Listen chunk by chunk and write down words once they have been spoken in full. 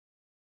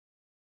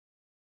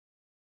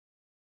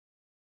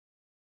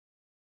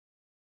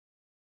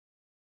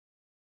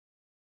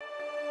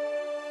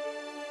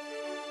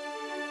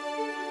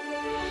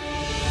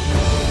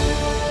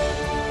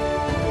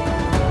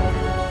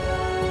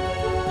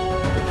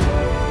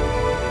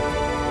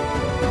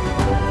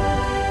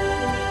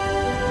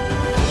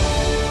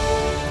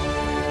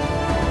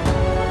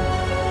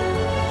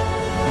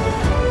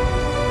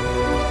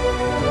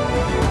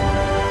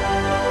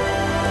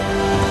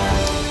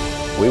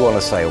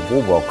want to say a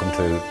warm welcome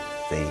to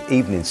the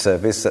evening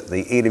service at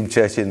the Elim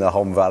Church in the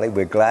Holme Valley.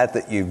 We're glad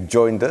that you've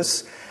joined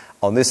us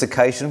on this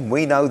occasion.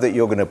 We know that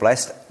you're going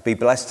to be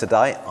blessed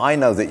today. I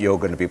know that you're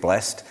going to be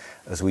blessed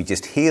as we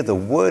just hear the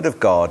word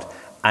of God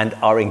and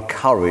are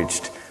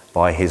encouraged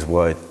by his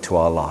word to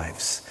our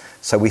lives.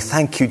 So we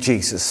thank you,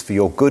 Jesus, for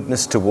your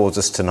goodness towards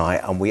us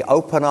tonight, and we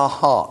open our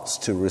hearts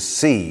to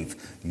receive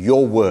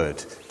your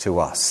word to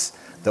us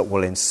that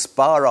will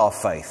inspire our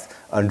faith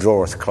and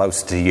draw us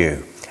close to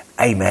you.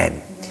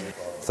 Amen.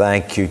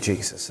 Thank you,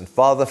 Jesus. And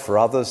Father, for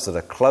others that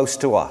are close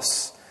to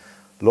us,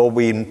 Lord,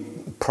 we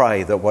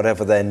pray that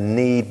whatever their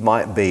need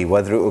might be,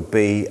 whether it would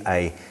be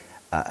a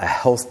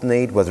health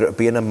need, whether it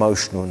be an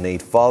emotional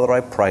need, Father,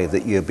 I pray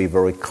that you'll be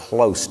very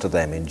close to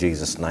them in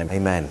Jesus' name.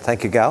 Amen.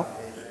 Thank you, Gal.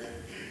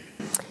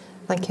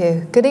 Thank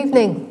you. Good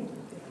evening.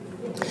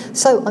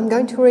 So I'm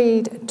going to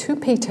read 2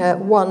 Peter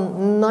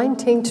 1,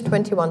 19 to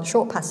 21,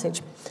 short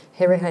passage.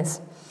 Here it is.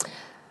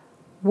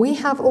 We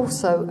have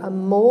also a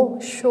more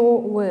sure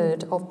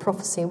word of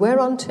prophecy,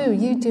 whereunto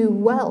you do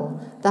well,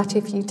 that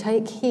if you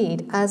take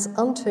heed as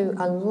unto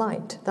a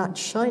light that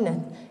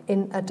shineth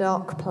in a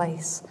dark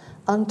place,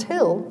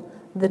 until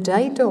the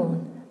day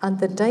dawn and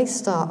the day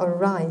star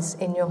arise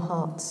in your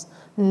hearts,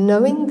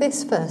 knowing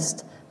this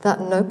first,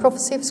 that no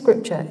prophecy of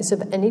Scripture is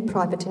of any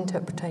private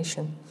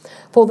interpretation.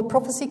 For the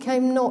prophecy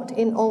came not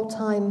in old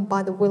time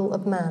by the will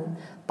of man,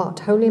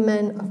 but holy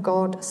men of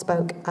God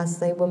spoke as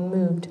they were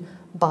moved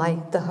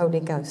by the Holy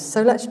Ghost.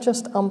 So let's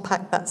just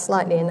unpack that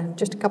slightly in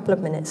just a couple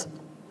of minutes.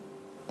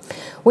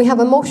 We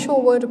have a more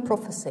sure word of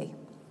prophecy,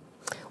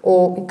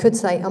 or we could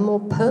say a more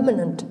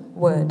permanent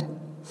word.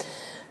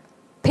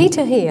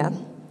 Peter here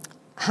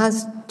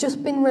has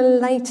just been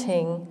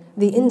relating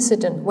the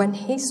incident when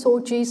he saw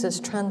Jesus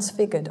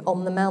transfigured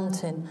on the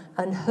mountain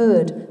and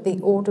heard the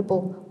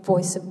audible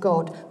voice of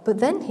God. But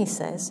then he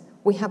says,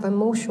 we have a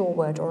more sure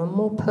word, or a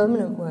more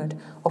permanent word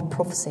of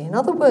prophecy. In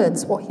other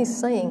words, what he's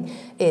saying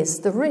is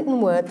the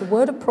written word, the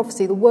word of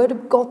prophecy, the word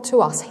of God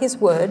to us, his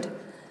word,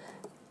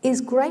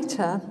 is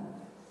greater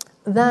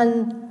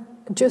than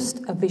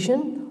just a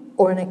vision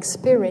or an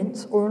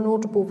experience or an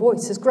audible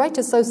voice. As great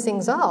as those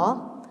things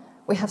are,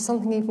 we have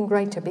something even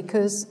greater,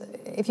 because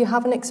if you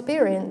have an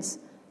experience,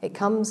 it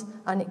comes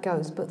and it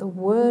goes. But the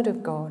word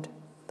of God,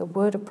 the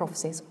word of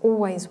prophecy, is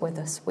always with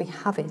us. We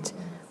have it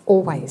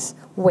always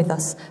with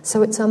us.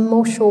 So it's a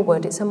more sure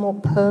word. It's a more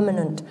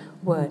permanent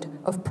word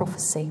of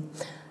prophecy.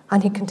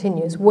 And he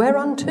continues,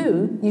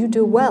 whereunto you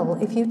do well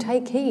if you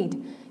take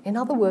heed. In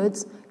other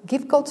words,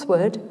 give God's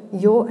word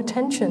your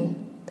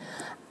attention.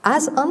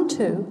 As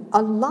unto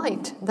a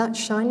light that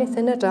shineth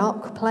in a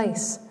dark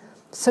place.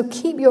 So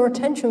keep your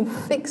attention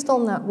fixed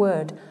on that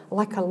word,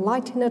 like a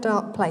light in a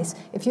dark place.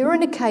 If you're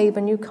in a cave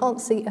and you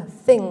can't see a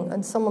thing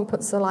and someone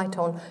puts the light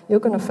on, you're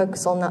going to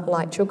focus on that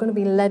light. You're going to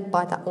be led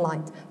by that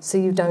light so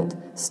you don't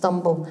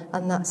stumble.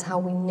 And that's how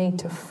we need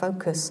to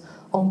focus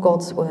on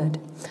God's word.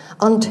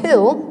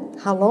 Until,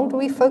 how long do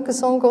we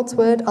focus on God's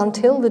word?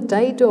 Until the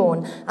day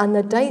dawn and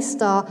the day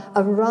star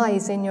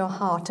arise in your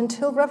heart.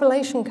 Until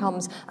revelation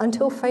comes,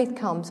 until faith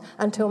comes,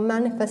 until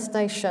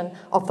manifestation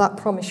of that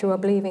promise you are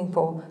believing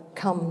for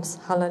comes.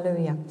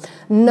 Hallelujah.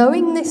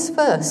 Knowing this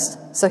first,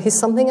 so here's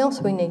something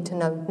else we need to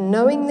know.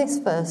 Knowing this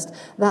first,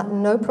 that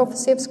no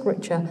prophecy of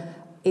Scripture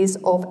is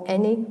of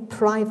any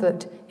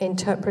private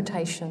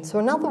interpretation. So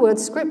in other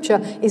words, Scripture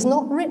is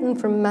not written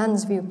from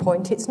man's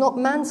viewpoint. It's not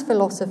man's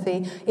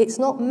philosophy. It's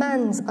not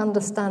man's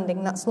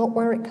understanding. That's not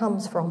where it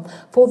comes from.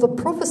 For the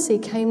prophecy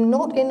came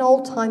not in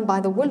old time by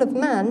the will of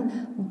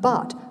man,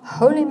 but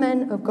holy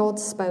men of God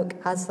spoke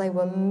as they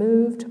were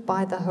moved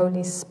by the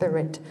Holy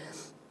Spirit.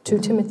 2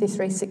 Timothy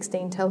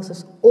 3:16 tells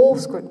us all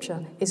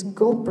Scripture is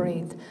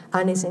God-breathed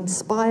and is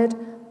inspired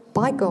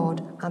by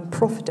God and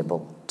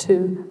profitable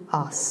to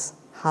us.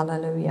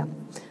 Hallelujah.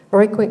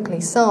 Very quickly,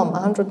 Psalm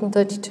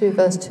 132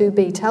 verse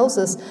 2b tells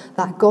us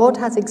that God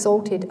has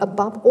exalted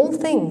above all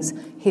things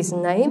his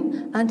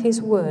name and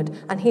his word,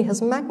 and he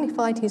has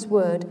magnified his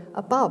word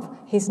above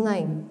his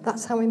name.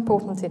 That's how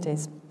important it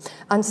is.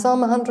 And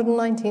Psalm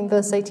 119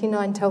 verse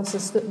 89 tells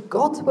us that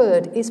God's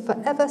word is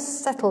forever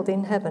settled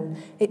in heaven.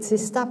 It's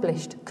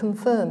established,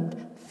 confirmed,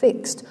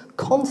 fixed,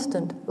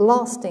 constant,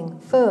 lasting,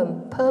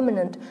 firm,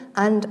 permanent,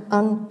 and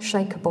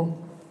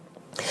unshakable.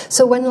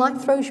 So when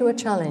life throws you a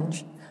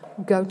challenge,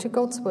 go to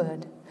God's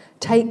word.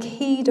 Take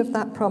heed of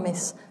that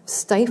promise.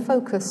 Stay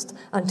focused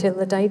until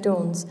the day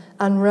dawns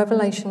and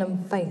revelation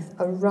and faith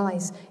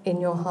arise in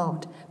your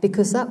heart,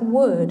 because that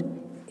word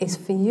is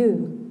for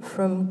you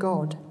from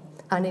God,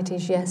 and it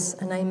is yes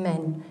and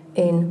amen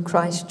in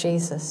Christ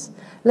Jesus.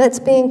 Let's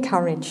be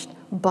encouraged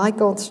by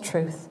God's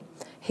truth.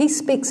 He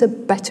speaks a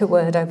better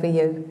word over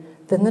you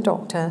than the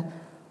doctor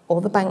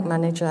or the bank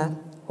manager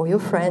or your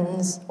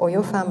friends or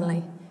your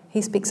family.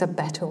 He speaks a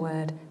better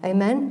word.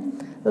 Amen?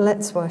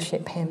 Let's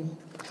worship him.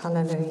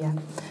 Hallelujah.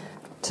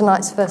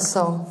 Tonight's first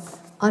song,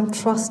 I'm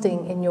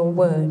trusting in your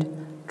word,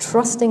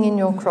 trusting in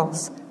your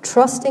cross,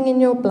 trusting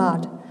in your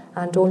blood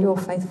and all your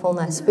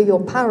faithfulness, for your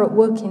power at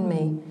work in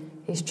me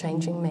is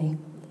changing me.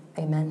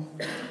 Amen.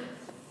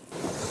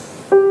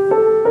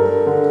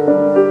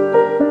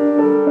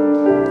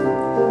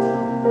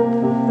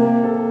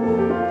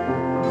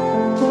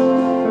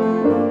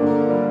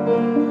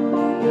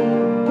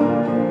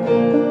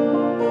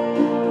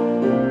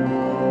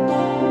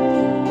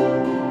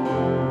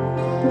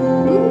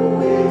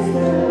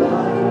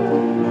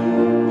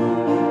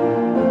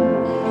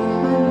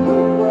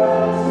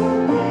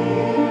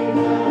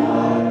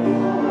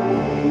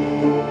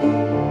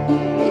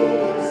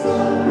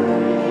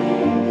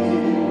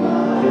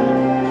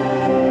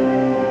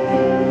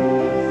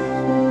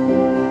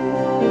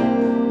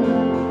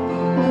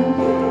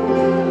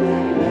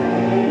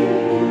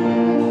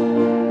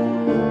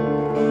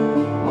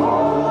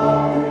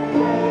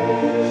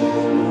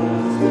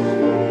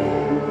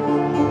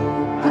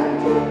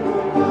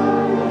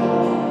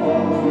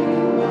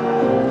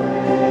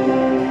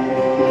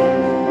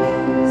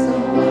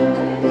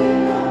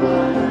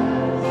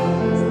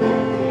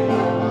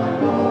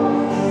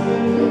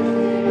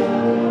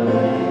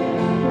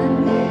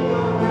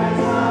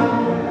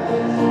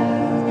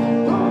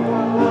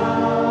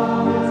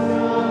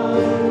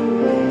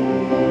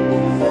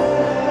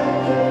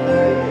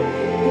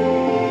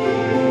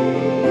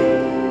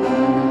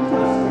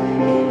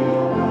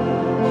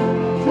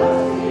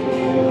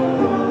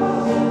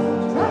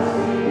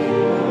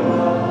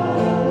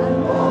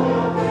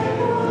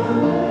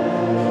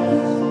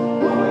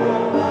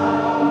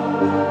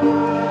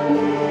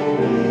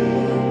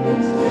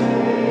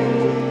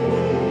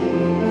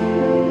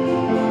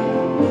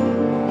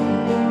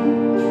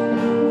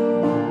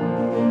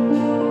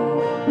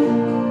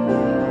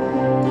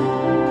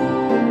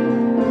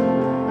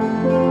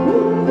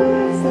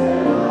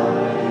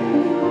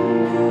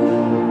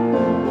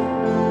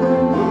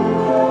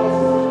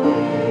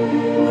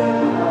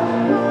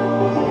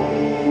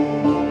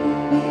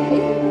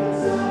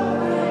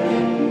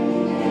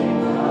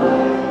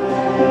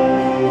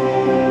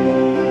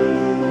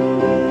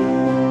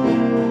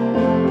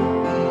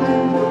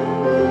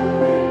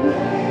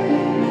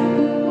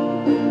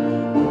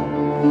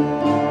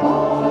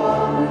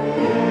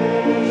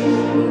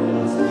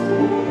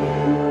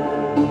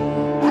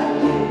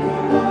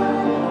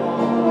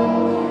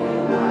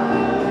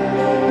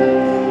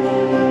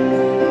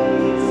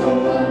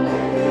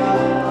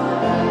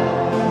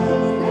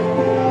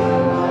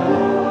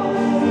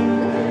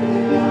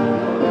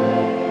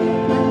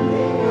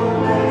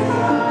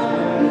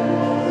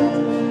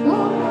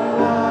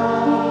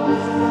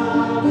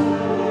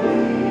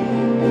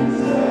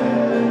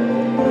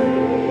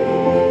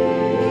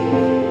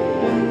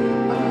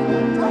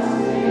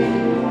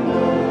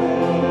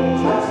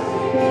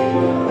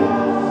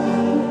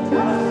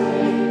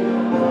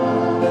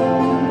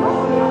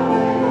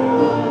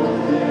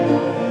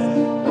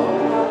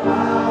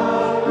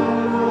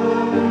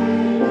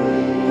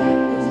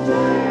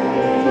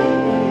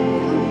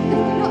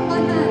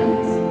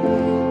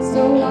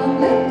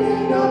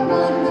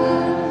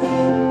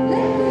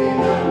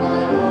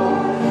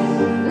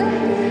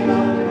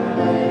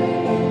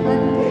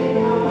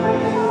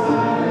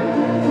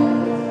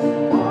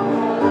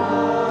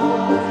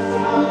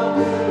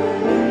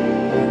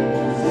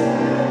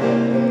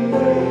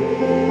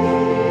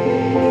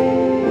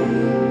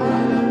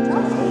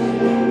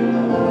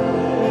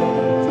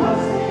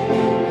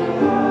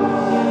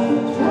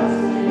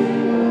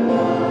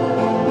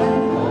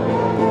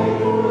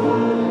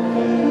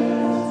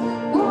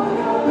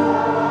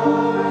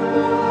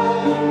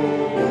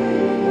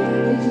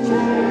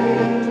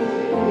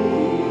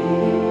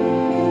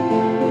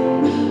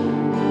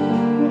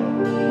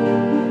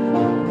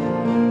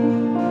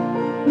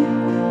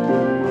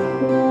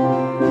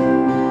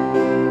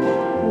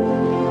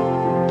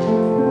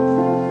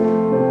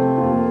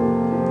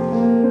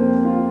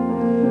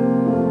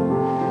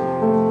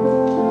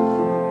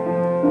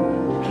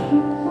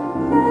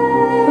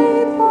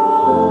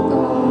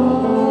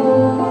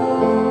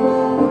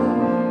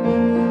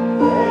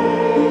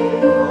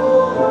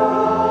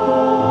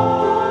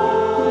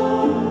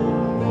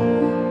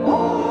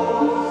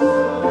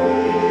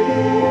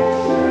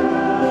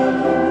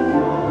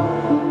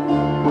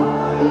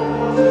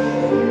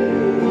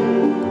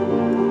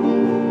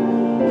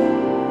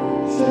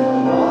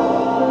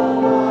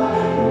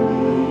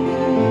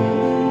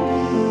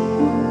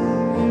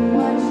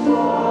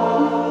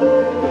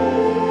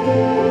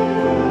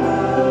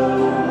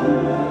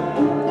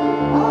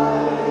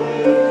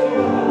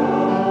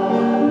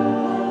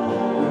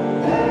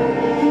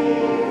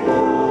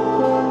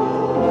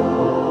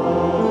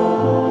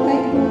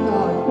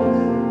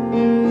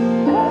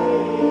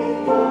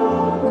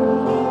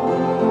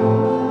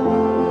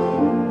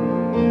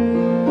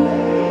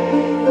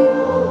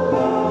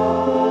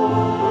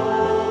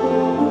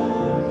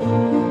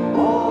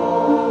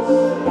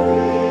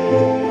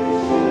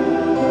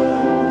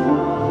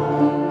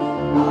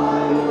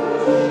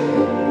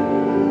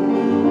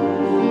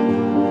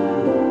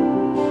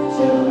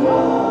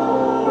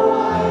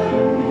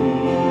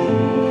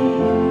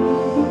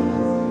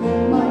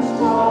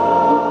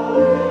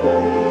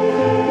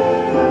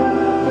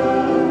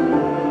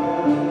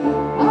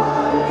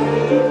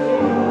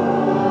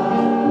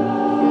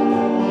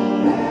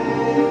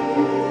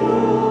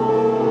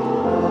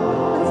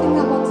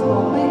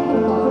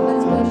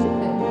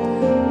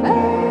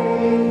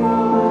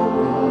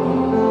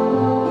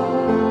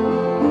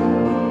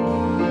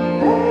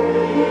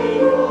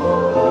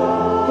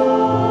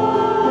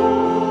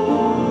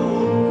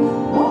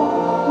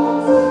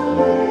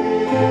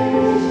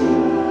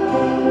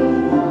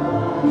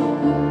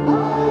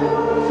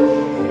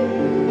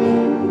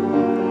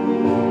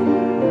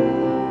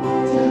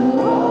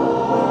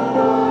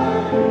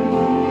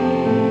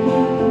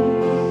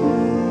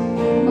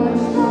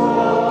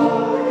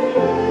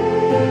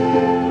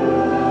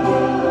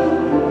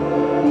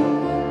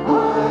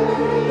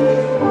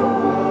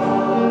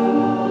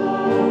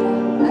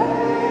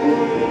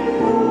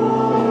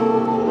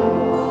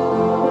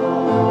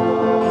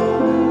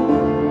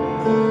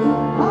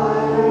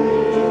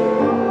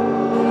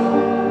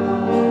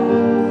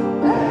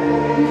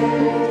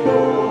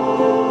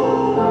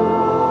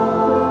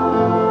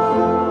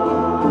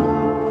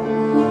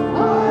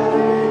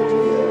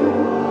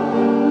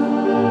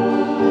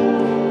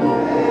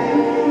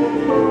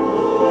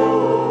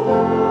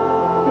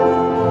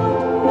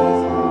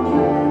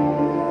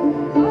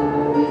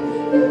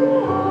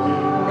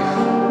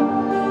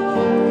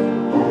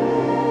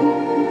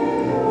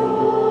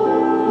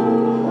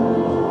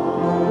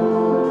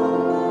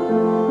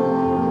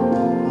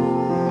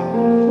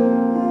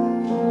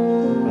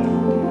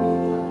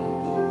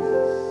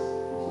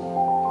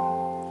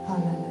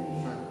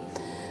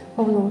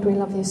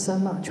 you so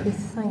much. We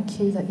thank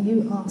you that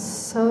you are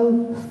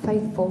so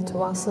faithful to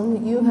us and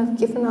that you have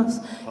given us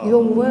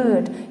your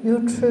word, your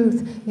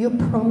truth, your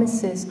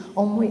promises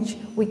on which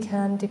we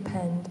can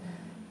depend.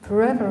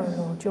 Forever, O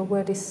Lord, your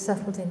word is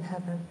settled in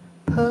heaven,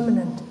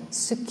 permanent,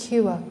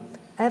 secure,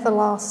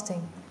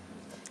 everlasting.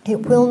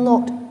 It will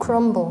not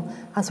crumble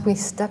as we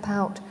step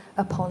out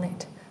upon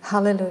it.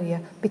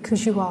 Hallelujah,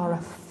 because you are a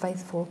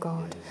faithful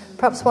God.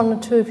 Perhaps one or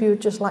two of you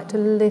would just like to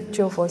lift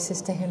your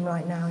voices to him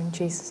right now in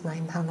Jesus'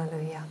 name.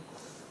 Hallelujah.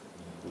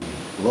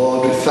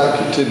 Lord, we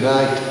thank you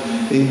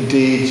tonight.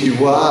 Indeed,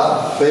 you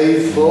are a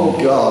faithful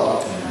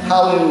God.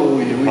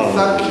 Hallelujah. We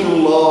thank you,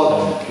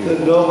 Lord, that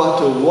no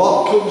matter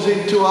what comes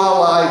into our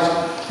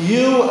lives,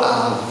 you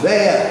are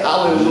there.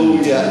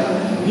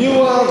 Hallelujah.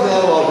 You are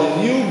there, Lord,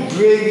 and you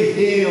bring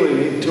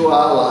healing into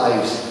our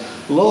lives.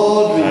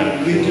 Lord,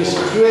 we just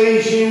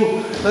praise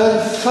you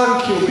and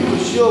thank you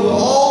because you're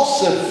all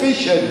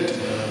sufficient.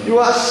 You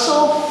are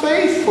so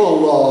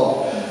faithful,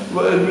 Lord.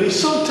 And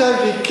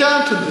sometimes we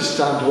can't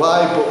understand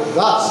why, but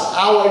that's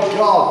our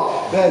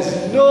God.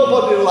 There's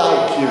nobody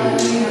like you.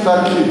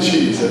 Thank you,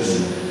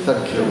 Jesus.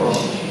 Thank you, Lord.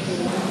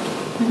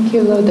 Thank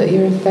you, Lord, that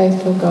you're a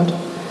faithful God.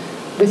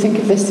 We think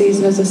of this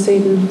season as a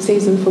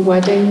season for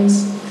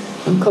weddings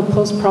and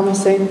couples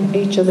promising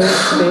each other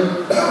to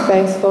be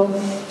faithful.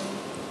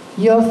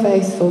 Your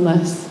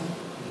faithfulness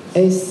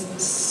is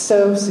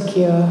so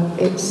secure,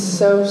 it's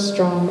so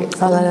strong,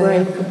 it's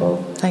unbreakable.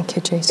 Thank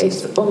you, Jesus.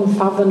 It's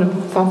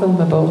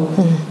unfathomable.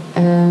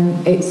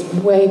 It's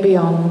way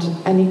beyond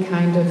any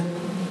kind of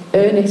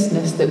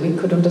earnestness that we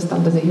could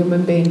understand as a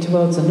human being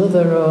towards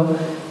another, or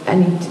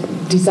any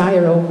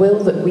desire or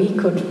will that we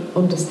could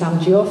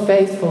understand. Your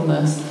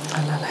faithfulness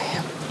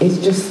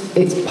is just,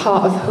 it's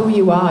part of who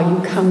you are.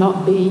 You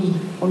cannot be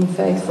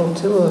unfaithful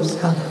to us.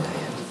 Hallelujah.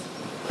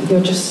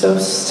 You're just so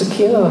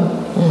secure.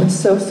 We're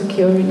so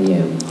secure in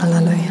you.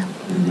 Hallelujah.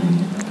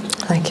 Amen.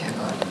 Thank you,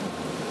 God.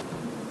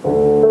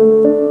 Lord,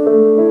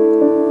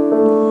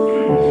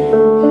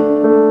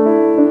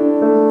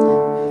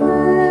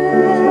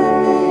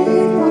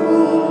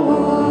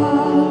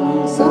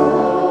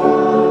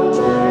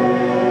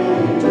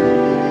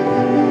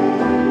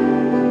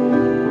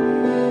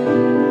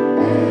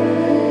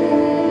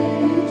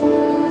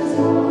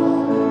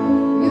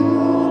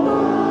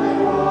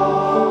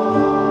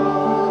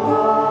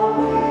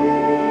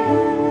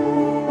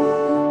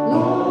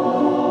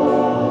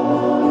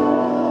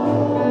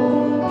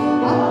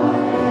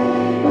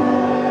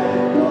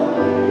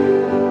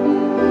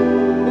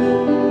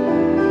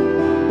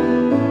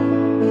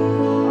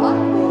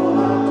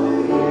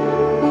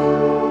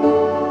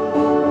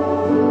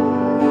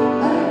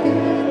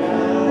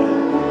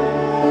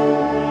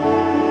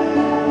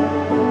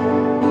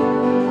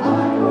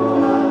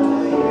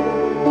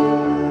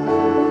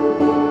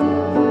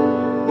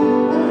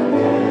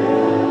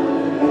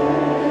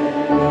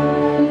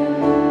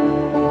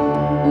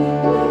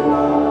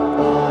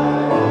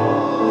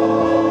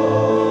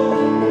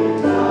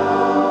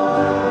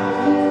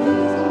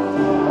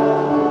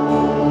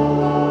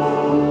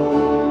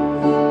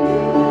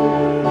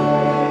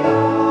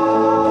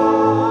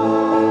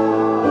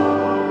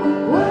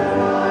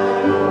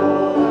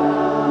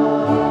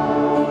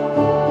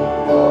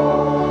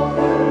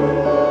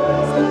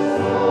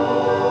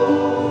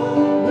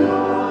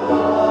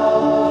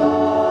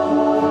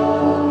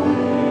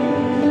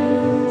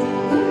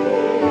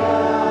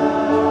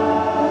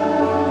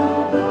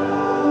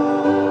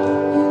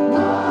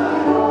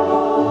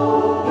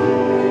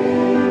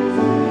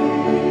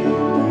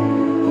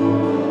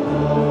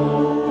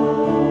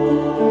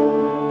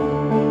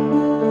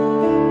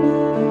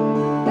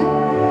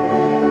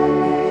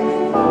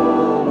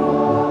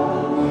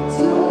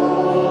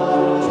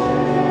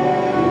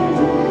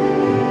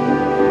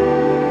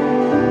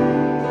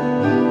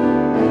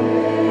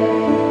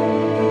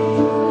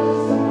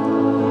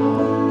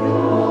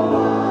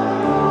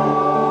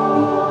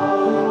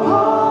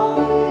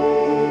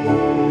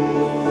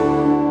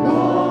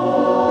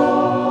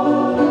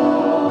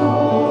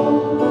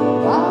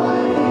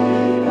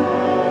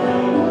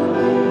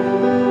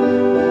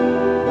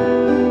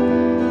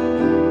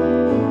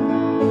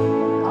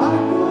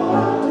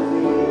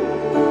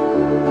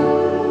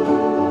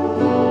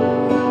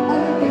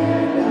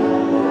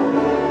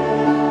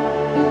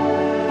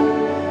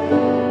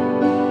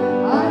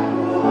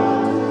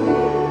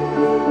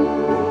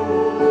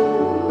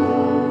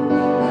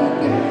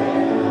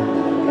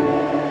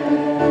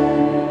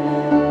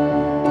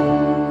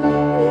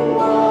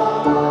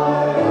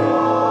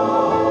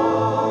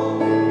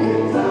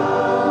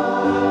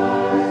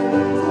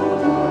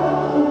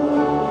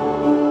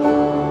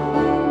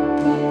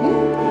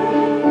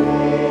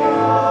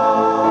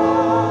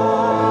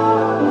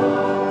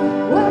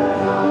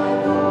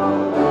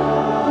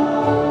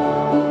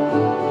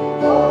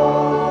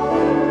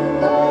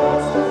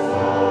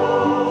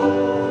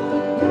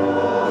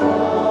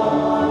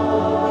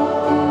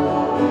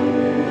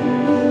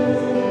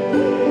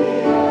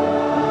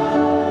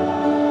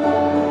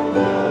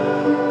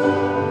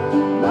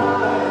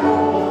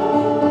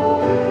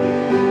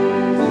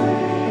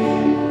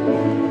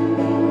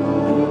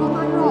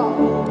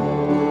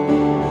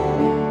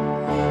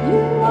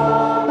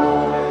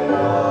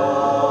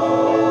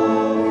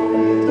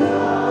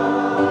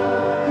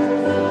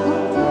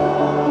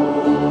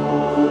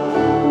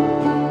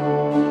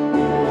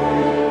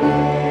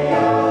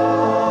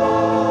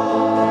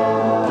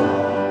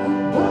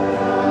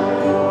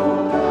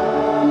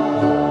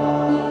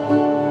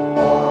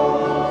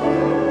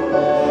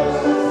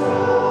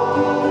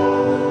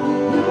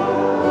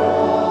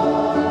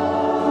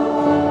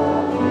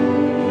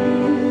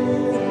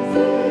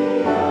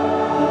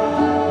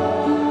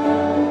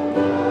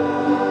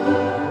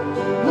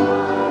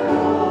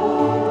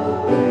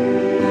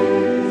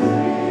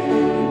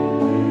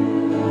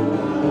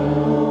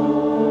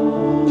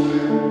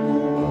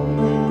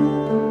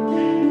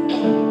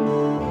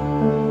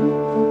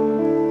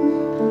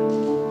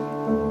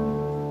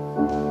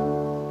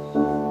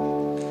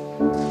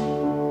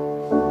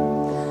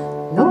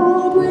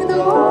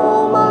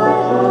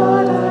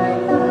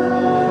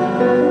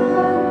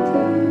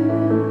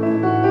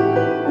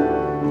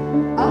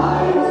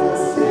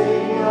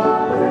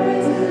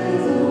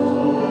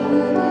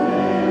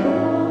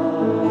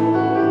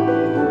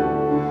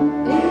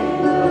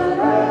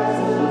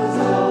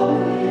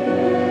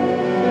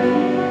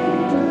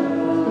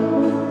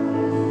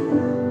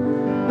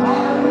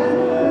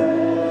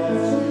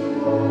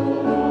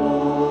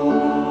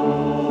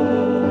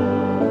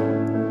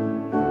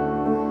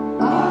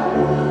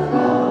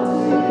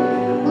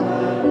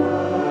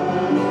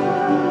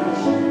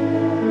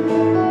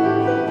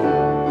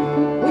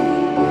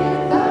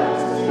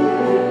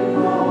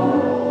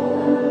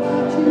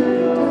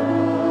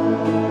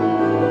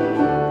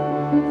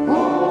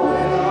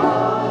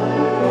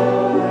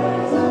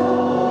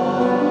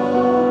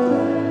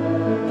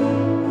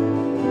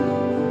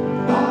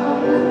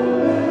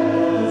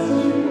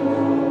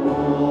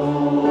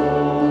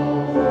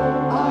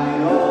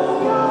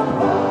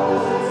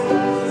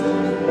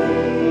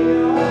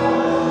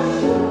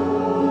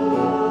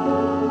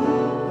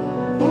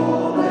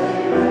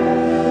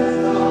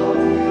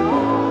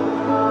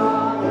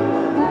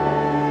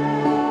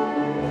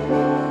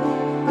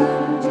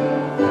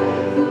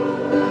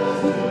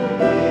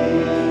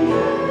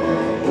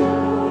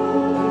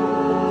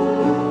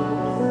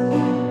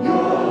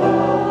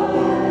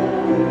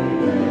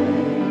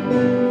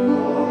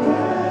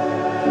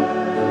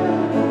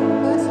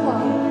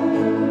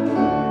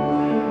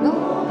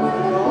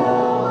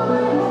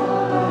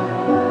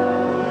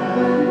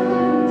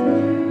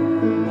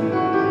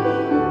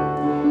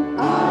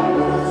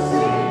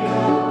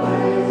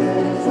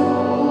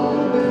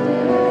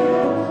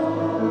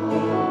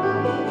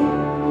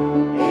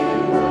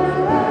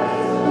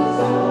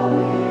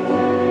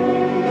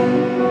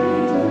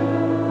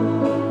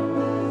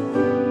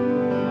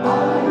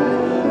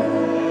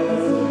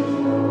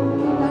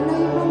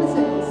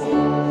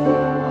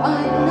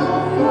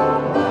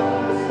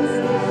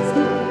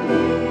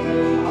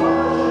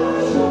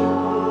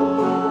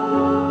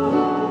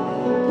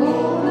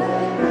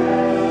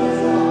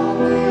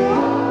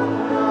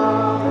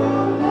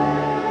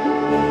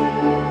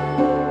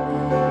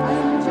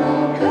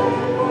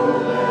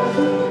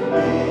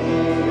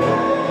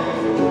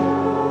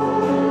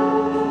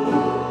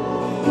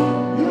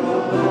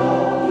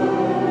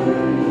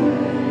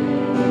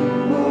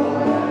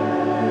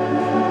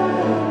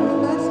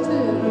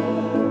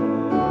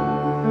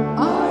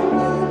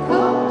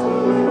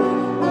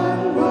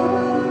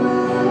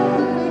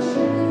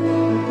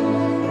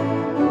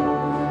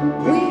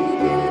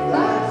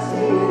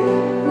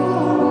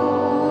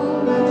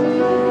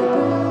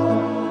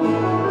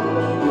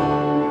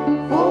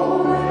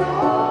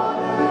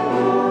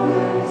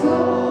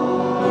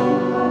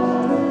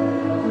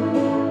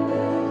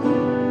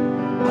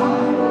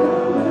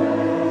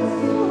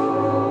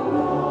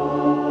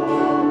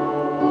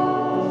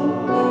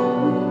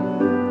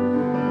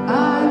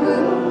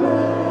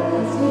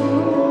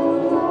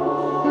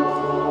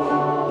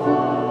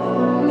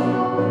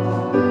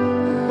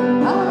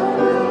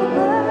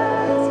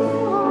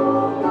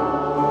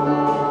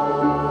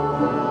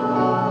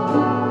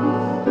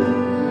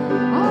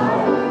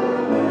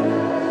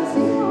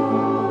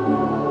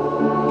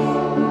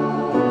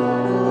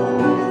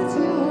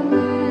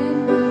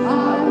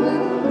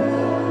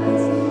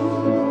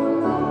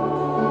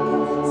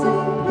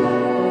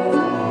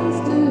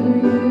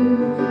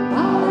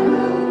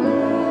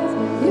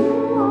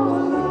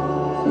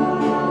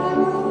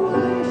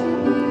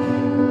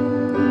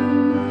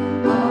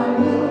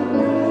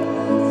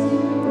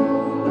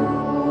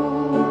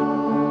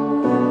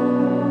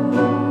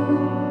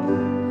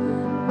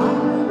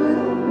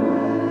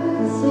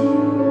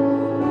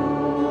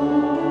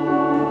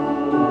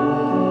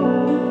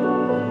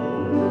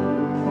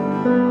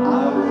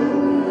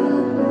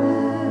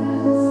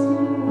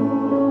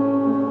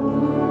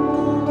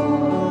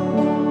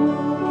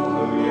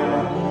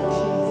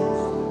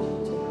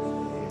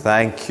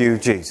 Thank you,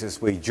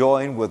 Jesus. We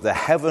join with the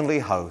heavenly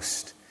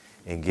host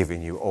in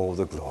giving you all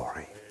the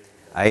glory.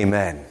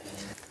 Amen.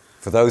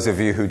 For those of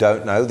you who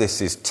don't know,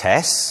 this is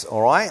Tess,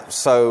 all right?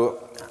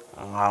 So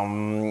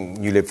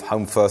you live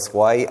Holme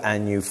Way,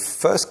 and you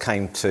first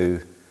came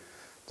to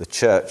the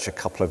church a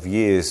couple of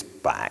years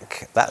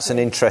back. That's an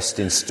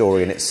interesting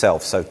story in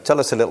itself. So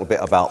tell us a little bit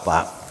about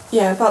that.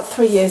 Yeah, about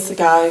 3 years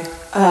ago,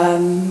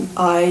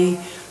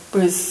 I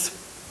was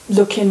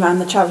looking around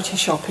the charity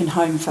shop in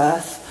Holme,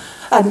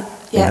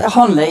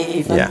 Honley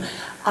even. Yeah.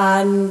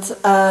 And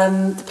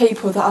the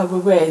people that I were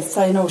with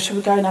saying, "Oh, should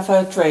we go and have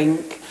a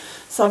drink?"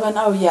 So I went,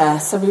 "Oh yeah."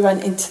 So we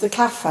went into the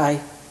cafe,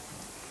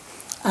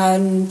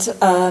 and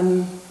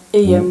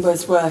Ian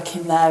was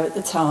working there at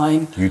the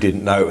time. You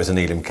didn't know it was an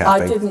Elim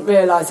cafe? I didn't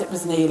realise it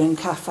was an Elim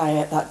cafe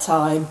at that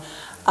time.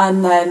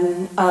 And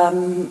then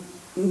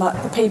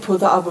the people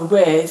that I were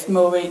with,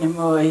 Maureen and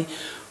Roy,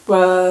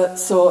 were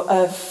sort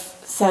of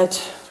said,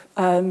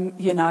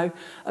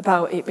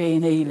 about it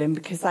being Elim,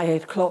 because they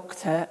had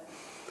clocked it,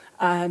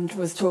 and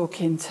was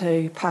talking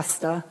to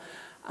Pastor,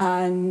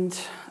 and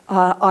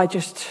I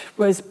just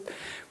was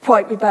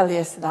quite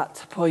rebellious at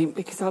that point,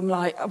 because I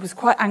was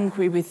quite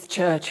angry with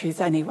churches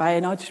anyway,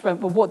 and I just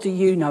went, "Well, what do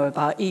you know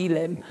about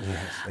Elim?"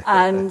 Yes.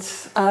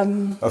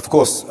 And of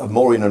course,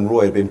 Maureen and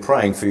Roy had been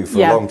praying for you for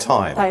a long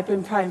time. They had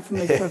been praying for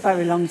me for a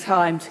very long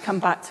time to come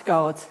back to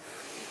God.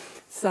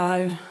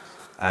 So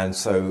I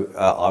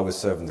was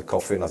serving the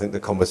coffee, and I think the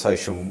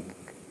conversation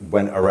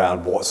went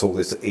around what's all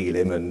this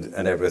Elim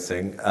and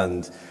everything,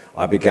 and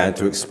I began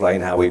to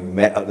explain how we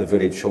met at the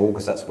village hall,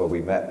 because that's where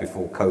we met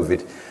before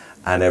COVID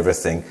and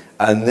everything.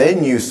 And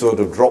then you sort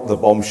of dropped the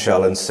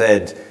bombshell and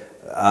said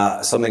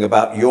something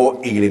about your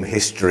Elim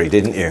history,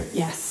 didn't you?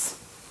 Yes.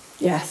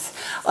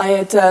 I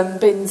had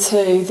been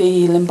to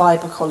the Elim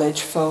Bible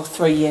College for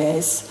 3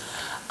 years,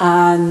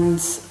 and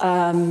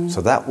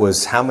so that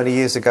was how many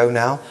years ago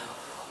now?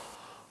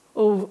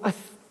 I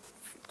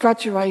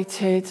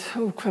graduated,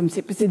 crumbs,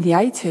 it was in the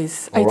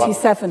 80s,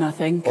 87 I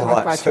think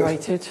I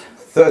graduated. So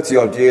 30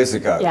 odd years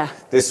ago, yeah.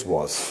 This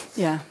was.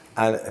 Yeah.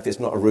 And if it's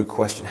not a rude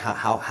question,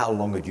 how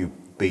long had you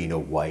been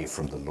away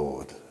from the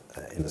Lord,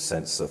 in the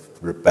sense of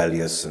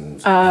rebellious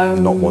and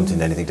not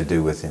wanting anything to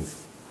do with him?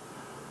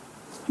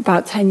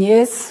 About 10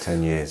 years.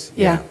 10 years,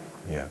 yeah.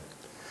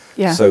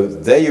 So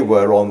there you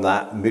were on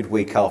that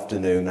midweek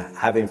afternoon,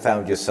 having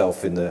found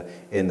yourself in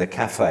the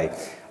cafe.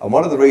 And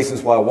one of the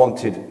reasons why I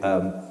wanted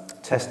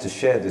Tess to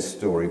share this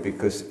story,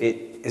 because it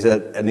is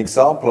an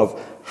example of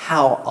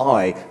how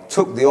I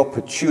took the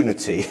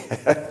opportunity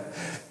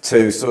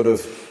to sort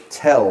of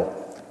tell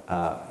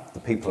the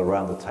people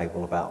around the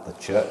table about the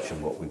church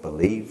and what we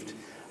believed,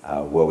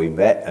 where we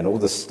met, and all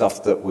the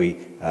stuff that we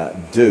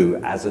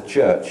do as a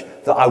church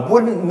that I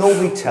wouldn't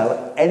normally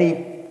tell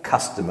any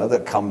customer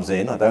that comes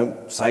in. I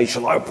don't say,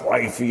 "Shall I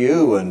pray for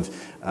you?" and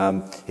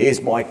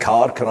 "Here's my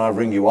card, can I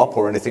ring you up?"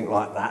 or anything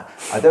like that.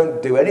 I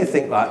don't do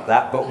anything like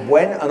that. But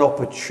when an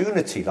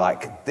opportunity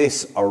like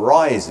this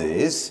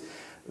arises,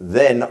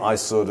 then I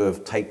sort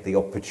of take the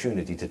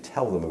opportunity to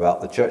tell them about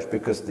the church,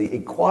 because the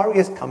inquiry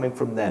is coming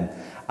from them.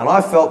 And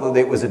I felt that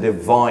it was a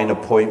divine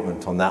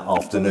appointment on that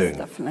afternoon.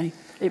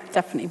 It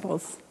definitely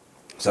was.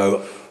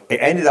 So it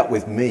ended up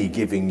with me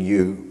giving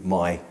you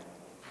my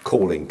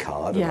calling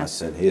card, and I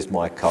said, "Here's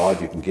my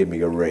card, you can give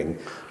me a ring."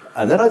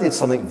 And then I did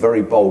something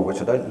very bold,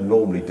 which I don't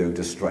normally do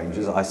to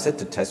strangers. I said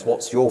to Tess,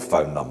 "What's your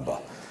phone number?"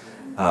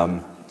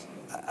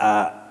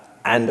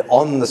 And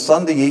on the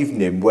Sunday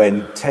evening,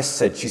 when Tess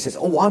said, she says,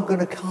 "Oh, I'm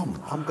going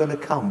to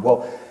come.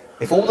 Well,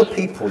 if all the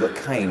people that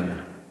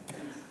came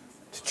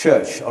to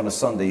church on a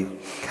Sunday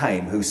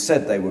came, who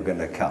said they were going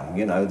to come,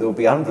 there'll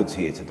be hundreds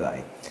here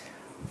today.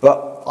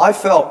 But I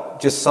felt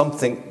just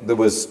something that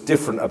was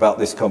different about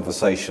this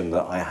conversation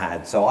that I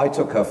had. So I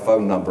took her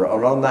phone number,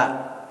 and on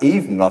that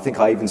evening, I think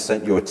I even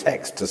sent you a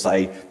text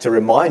to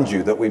remind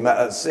you that we met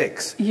at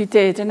 6. You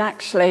did, and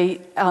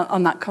actually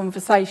on that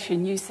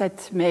conversation, you said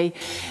to me,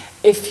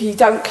 "If you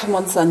don't come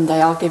on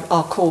Sunday,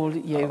 I'll call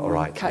you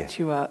and catch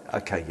you up."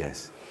 Okay,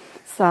 yes.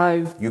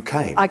 So you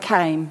came. I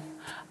came,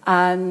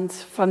 and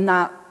from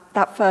that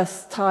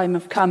first time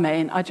of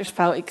coming, I just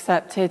felt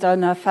accepted,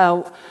 and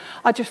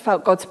I just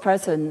felt God's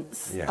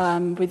presence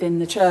within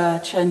the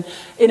church, and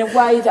in a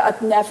way that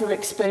I'd never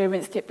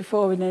experienced it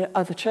before in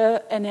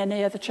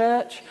any other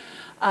church,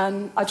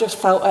 and I just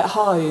felt at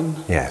home.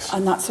 Yes.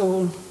 And that's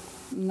all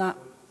in that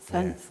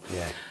sense.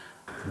 Yeah.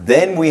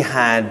 Then we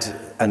had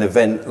an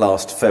event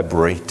last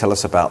February. Tell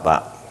us about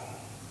that.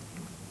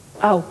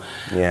 Oh,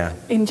 yeah.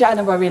 In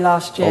January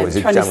last year. Oh, is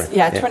it January?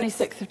 Yeah,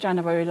 26th of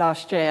January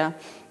last year,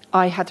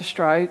 I had a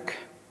stroke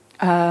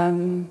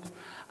and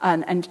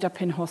ended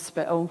up in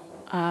hospital.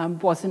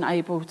 Wasn't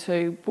able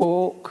to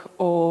walk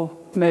or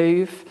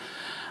move,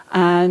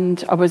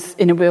 and I was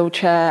in a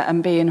wheelchair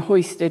and being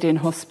hoisted in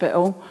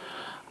hospital.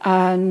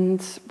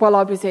 And while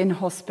I was in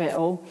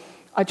hospital,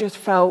 I just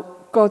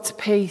felt God's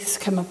peace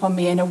come upon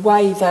me in a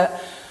way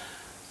that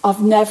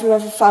I've never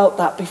ever felt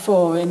that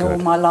before in all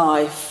my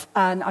life.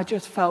 And I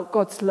just felt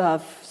God's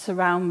love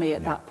surround me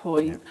at that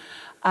point.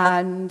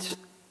 And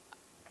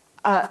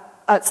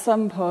at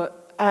some point,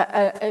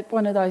 at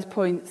one of those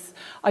points,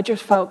 I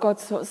just felt God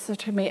sort of said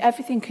to me,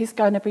 everything is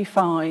going to be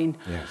fine.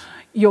 Yes.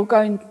 You're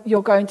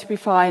going to be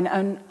fine.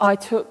 And I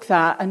took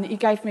that, and he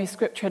gave me a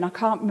scripture, and I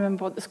can't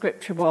remember what the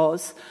scripture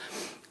was,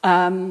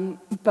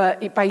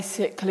 but it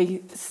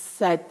basically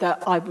said that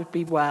I would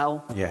be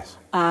well. Yes.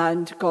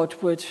 And God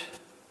would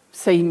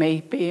see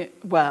me be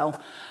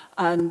well,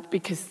 and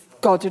because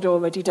God had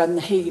already done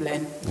the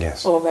healing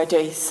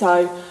already.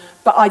 So,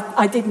 but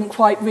I didn't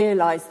quite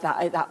realise that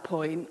at that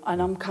point,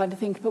 and I'm kind of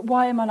thinking, but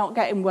why am I not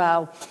getting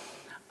well?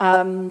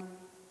 And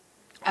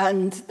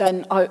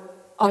then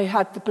I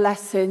had the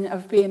blessing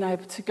of being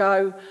able to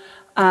go,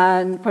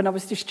 and when I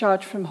was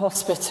discharged from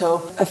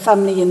hospital, a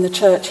family in the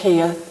church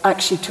here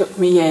actually took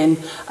me in,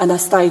 and I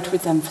stayed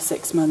with them for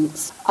 6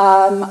 months.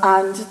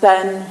 And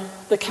then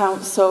the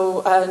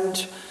council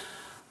and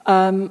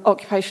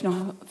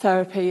occupational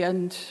therapy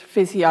and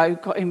physio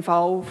got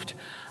involved,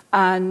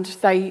 and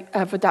they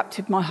have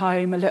adapted my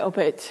home a little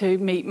bit to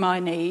meet my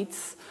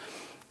needs.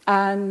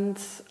 And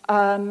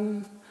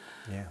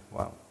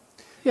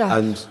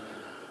and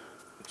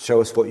show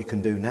us what you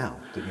can do now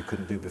that you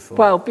couldn't do before.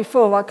 Well,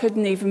 before I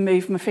couldn't even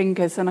move my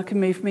fingers, and I could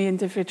move my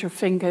individual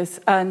fingers,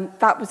 and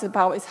that was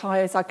about as high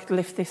as I could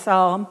lift this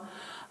arm.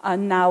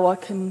 And now I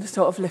can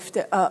sort of lift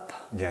it up.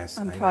 Yes,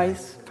 and amen.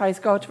 praise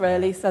God,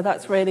 really. So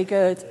that's really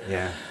good.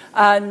 Yeah.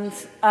 And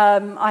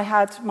I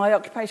had my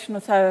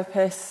occupational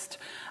therapist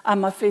and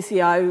my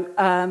physio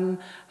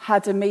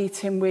had a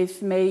meeting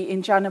with me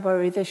in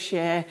January this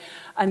year,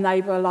 and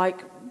they were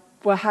like,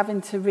 we're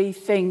having to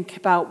rethink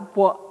about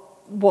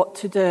what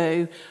to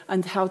do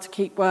and how to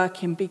keep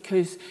working,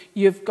 because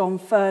you've gone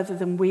further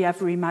than we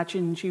ever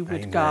imagined you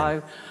would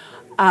go.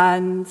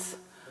 And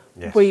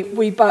yes.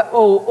 we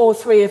all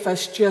three of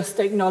us just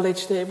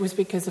acknowledged that it was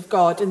because of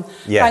God, and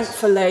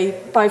thankfully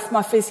both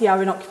my physio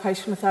and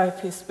occupational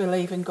therapists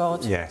believe in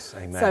God. Yes,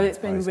 amen. So it's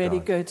been Praise really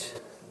God. good.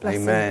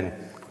 Blessing.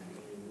 Amen.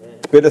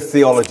 Bit of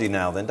theology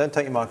now then. Don't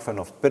take your microphone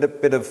off.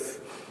 Bit of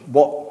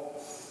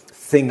what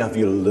thing have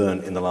you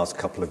learned in the last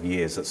couple of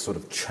years that sort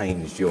of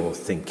changed your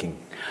thinking?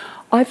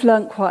 I've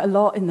learned quite a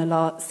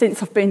lot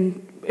since I've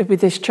been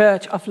with this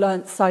church. I've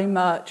learned so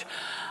much,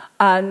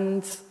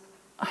 and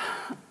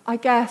I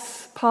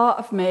guess part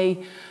of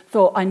me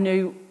thought I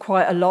knew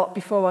quite a lot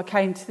before I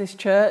came to this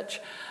church,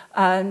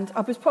 and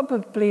I was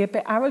probably a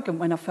bit arrogant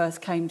when I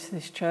first came to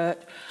this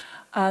church,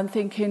 and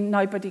thinking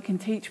nobody can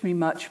teach me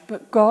much.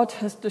 But God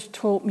has just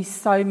taught me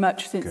so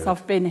much since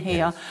I've been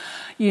here. Yes.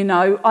 You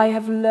know, I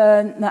have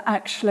learned that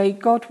actually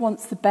God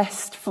wants the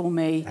best for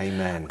me.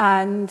 Amen.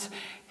 And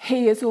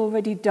He has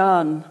already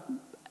done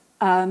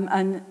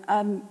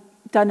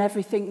done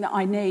everything that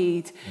I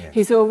need. Yes.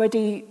 He's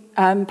already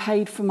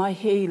paid for my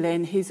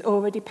healing. He's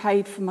already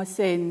paid for my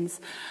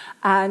sins.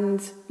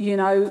 And, you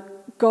know,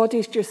 God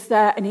is just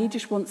there, and He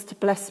just wants to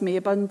bless me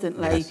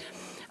abundantly. Yes.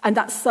 And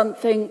that's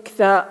something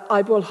that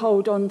I will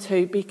hold on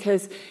to,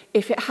 because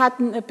if it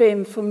hadn't have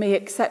been for me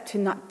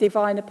accepting that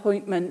divine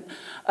appointment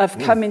of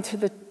coming to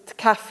the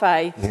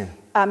cafe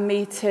and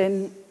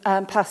meeting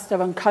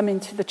Pastor and coming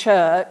to the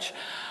church,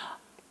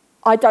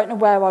 I don't know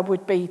where I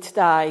would be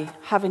today,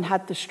 having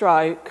had the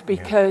stroke,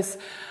 because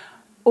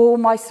all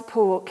my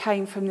support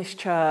came from this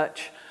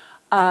church,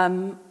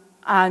 and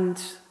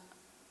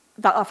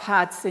that I've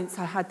had since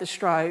I had the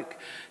stroke.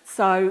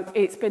 So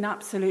it's been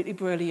absolutely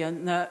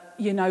brilliant that,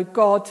 you know,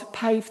 God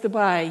paved the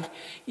way.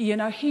 You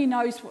know, He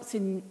knows what's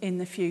in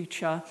the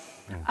future.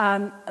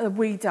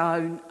 We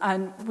don't,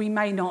 and we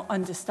may not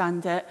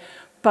understand it,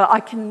 but I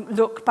can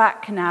look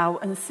back now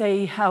and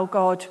see how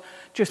God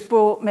just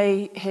brought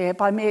me here.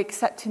 By me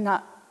accepting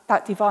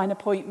that divine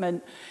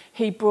appointment,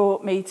 He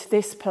brought me to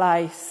this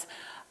place.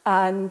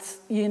 And,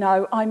 you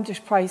know, I'm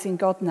just praising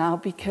God now,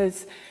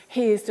 because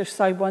He is just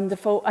so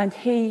wonderful, and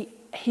He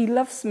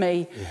loves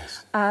me.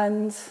 Yes.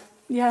 And,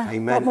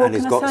 amen. And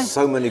He's got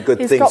so many good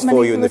things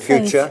for you in the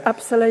future. Things.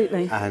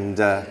 Absolutely. And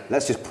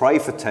let's just pray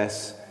for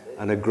Tess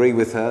and agree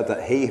with her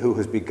that He who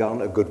has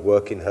begun a good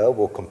work in her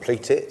will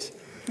complete it.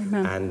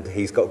 Amen. And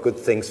He's got good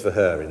things for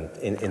her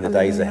in the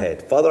days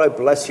ahead. Father, I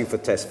bless You for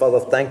Tess. Father,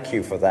 thank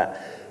You for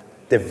that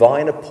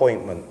divine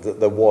appointment that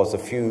there was a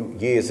few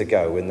years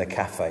ago in the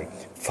cafe.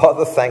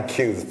 Father, thank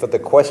You for the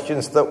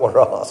questions that were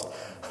asked.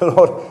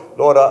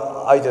 Lord,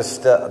 I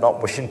just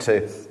not wishing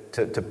to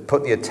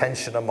put the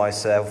attention on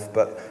myself,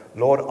 but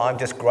Lord, I'm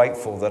just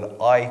grateful that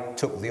I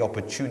took the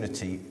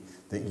opportunity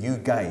that You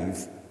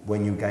gave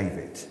when You gave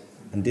it,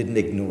 and didn't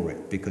ignore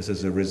it, because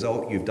as a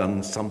result, You've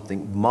done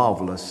something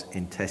marvellous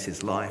in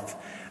Tess's life,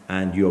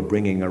 and You're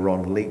bringing her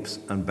on leaps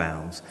and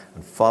bounds.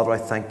 And Father, I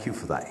thank You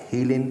for that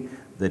healing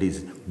that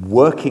is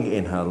working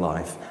in her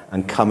life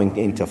and coming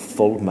into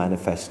full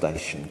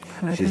manifestation.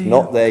 Hallelujah. She's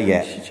not there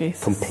yet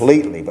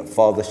completely, but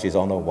Father, she's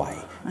on her way.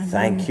 Amen.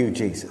 Thank You,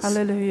 Jesus.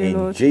 Hallelujah, in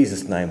Lord.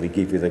 Jesus' name we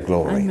give You the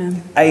glory.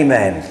 Amen.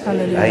 Amen.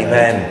 Hallelujah.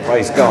 Amen.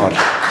 Praise God.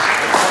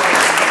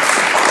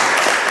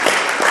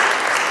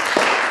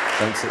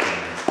 Thanks.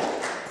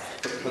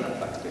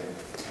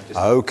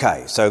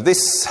 Okay, so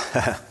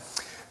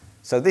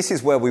So this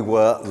is where we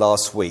were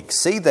last week.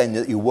 See then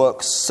that you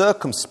walk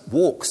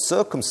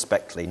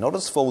circumspectly, not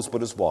as fools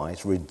but as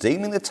wise,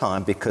 redeeming the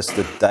time because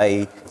the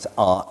days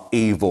are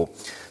evil.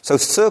 So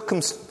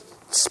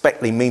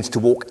circumspectly means to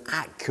walk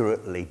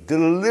accurately,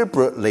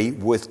 deliberately,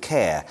 with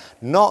care,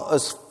 not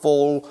as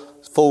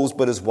fools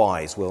but as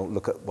wise. We'll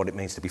look at what it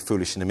means to be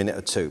foolish in a minute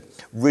or two.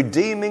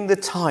 Redeeming the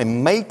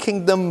time,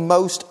 making the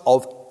most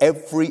of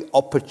every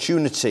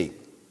opportunity.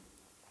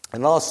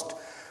 And last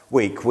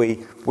week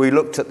we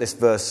looked at this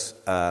verse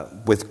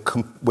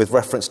with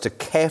reference to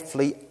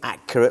carefully,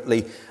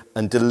 accurately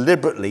and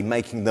deliberately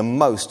making the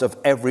most of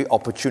every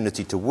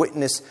opportunity to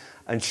witness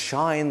and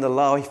shine the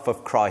life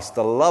of Christ,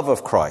 the love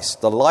of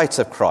Christ, the light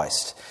of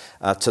Christ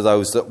to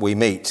those that we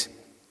meet.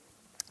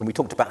 And we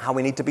talked about how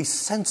we need to be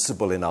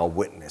sensible in our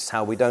witness,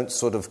 how we don't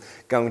sort of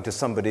go into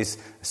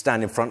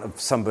stand in front of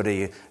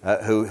somebody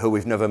who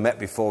we've never met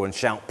before and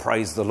shout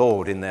praise the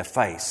Lord in their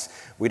face.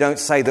 We don't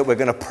say that we're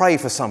going to pray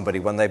for somebody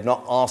when they've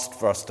not asked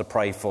for us to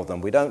pray for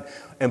them. We don't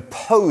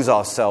impose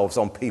ourselves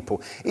on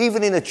people,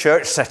 even in a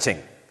church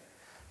setting.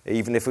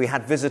 Even if we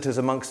had visitors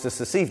amongst us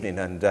this evening,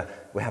 and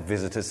we have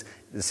visitors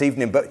this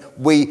evening, but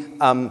we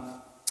don't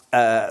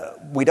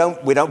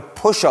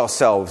push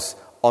ourselves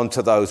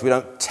onto those. We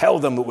don't tell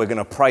them that we're going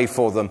to pray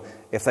for them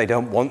if they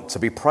don't want to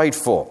be prayed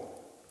for.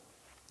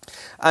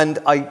 And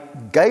I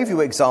gave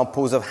you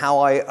examples of how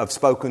I have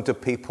spoken to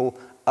people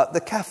at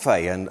the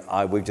cafe, and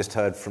we've just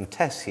heard from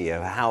Tess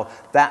here how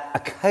that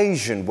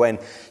occasion when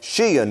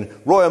she and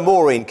Roy and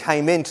Maureen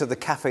came into the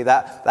cafe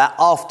that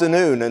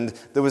afternoon, and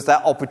there was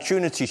that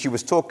opportunity. She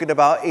was talking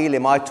about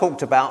Elim. I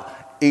talked about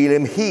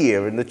Elim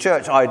here in the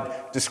church.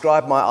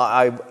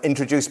 I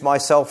introduced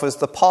myself as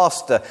the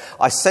pastor.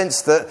 I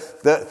sensed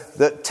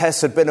that Tess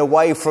had been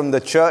away from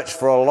the church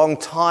for a long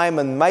time,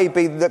 and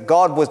maybe that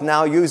God was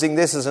now using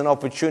this as an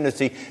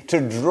opportunity to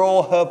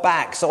draw her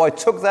back. So I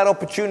took that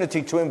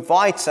opportunity to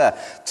invite her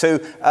to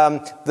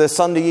the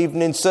Sunday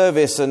evening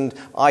service, and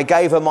I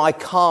gave her my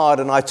card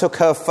and I took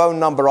her phone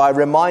number. I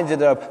reminded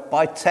her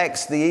by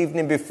text the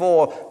evening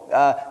before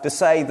to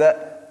say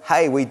that,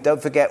 hey,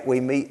 don't forget we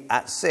meet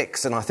at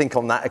 6. And I think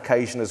on that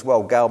occasion as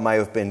well, Gail may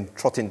have been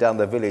trotting down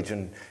the village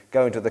and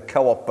going to the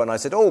co-op. And I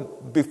said,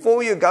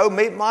 before you go,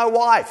 meet my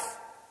wife.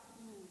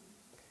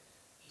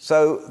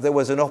 So there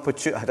was an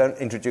opportunity. I don't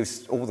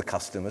introduce all the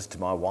customers to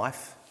my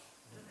wife.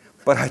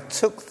 But I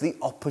took the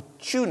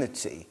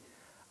opportunity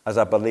as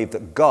I believed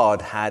that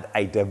God had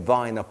a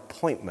divine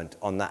appointment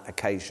on that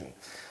occasion.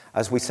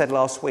 As we said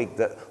last week,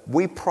 that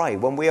we pray,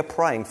 when we are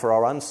praying for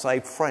our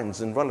unsaved friends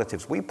and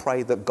relatives, we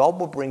pray that God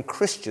will bring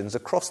Christians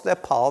across their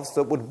paths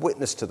that would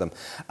witness to them.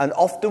 And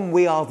often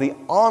we are the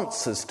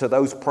answers to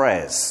those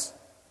prayers,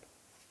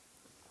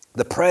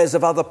 the prayers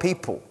of other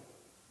people.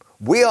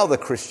 We are the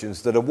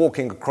Christians that are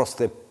walking across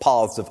the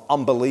paths of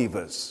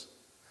unbelievers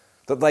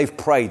that they've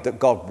prayed that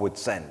God would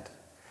send.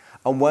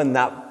 And when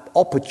that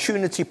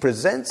opportunity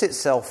presents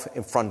itself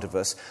in front of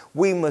us,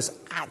 we must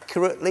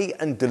accurately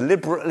and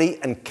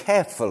deliberately and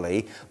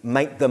carefully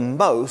make the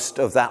most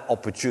of that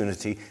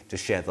opportunity to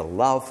share the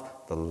love,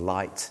 the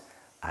light,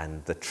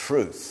 and the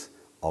truth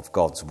of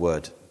God's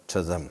word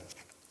to them.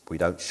 We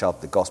don't shove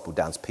the gospel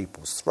down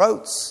people's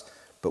throats,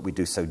 but we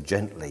do so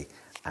gently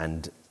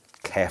and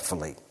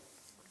carefully.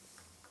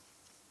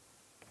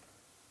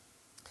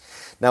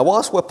 Now,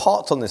 whilst we're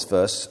parked on this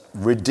verse,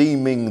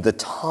 redeeming the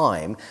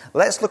time,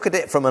 let's look at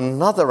it from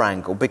another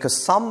angle, because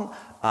some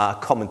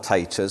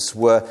commentators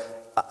were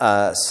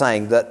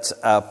saying that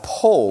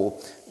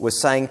Paul was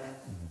saying,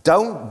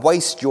 don't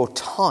waste your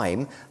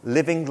time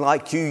living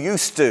like you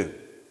used to.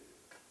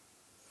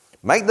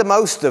 Make the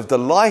most of the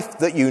life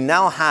that you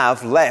now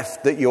have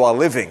left that you are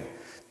living.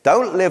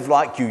 Don't live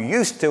like you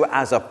used to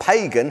as a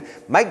pagan.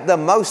 Make the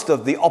most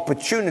of the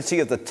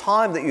opportunity of the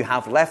time that you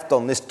have left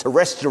on this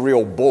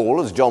terrestrial ball,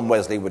 as John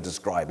Wesley would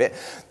describe it.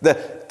 The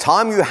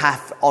time you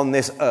have on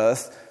this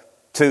earth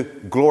to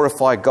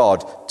glorify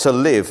God, to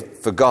live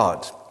for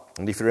God.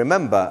 And if you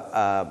remember,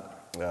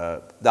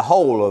 the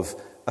whole of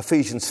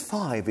Ephesians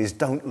 5 is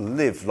don't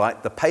live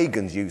like the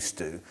pagans used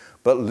to,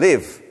 but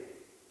live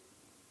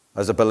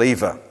as a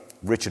believer.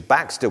 Richard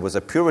Baxter was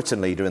a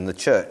Puritan leader in the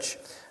church.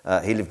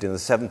 He lived in the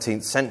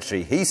 17th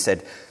century. He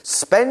said,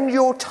 spend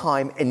your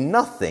time in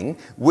nothing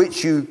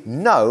which you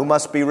know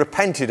must be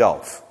repented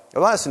of.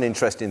 Well, that's an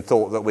interesting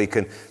thought that we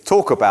can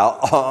talk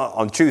about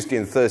on Tuesday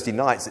and Thursday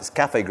nights. It's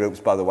cafe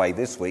groups, by the way,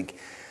 this week.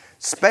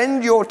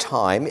 Spend your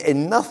time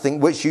in nothing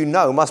which you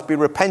know must be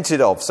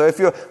repented of. So if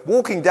you're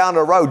walking down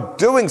a road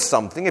doing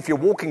something, if you're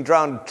walking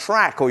down a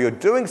track or you're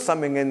doing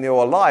something in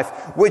your life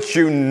which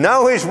you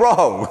know is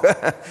wrong,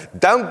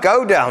 don't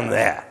go down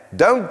there.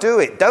 Don't do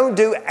it. Don't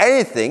do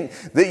anything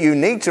that you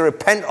need to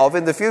repent of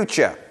in the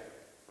future.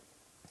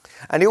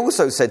 And he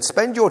also said,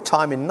 spend your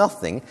time in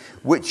nothing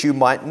which you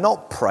might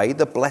not pray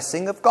the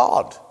blessing of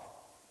God.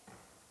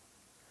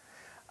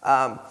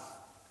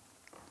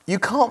 You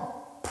can't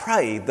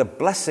pray the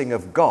blessing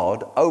of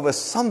God over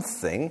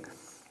something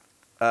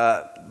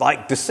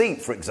like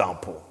deceit, for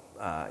example.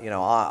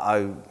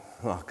 I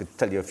could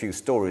tell you a few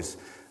stories.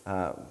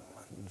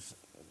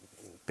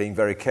 being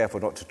very careful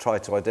not to try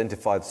to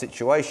identify the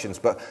situations.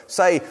 But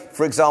say,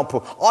 for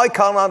example, I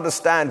can't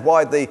understand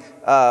why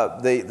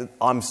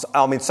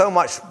I'm in so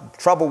much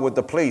trouble with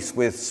the police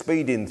with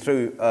speeding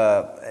through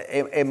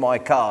in my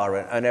car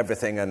and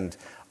everything. And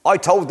I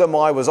told them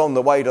I was on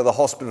the way to the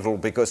hospital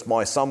because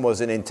my son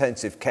was in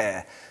intensive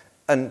care.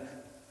 And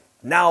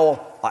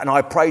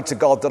I prayed to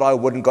God that I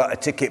wouldn't get a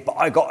ticket, but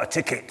I got a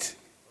ticket.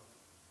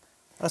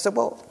 I said,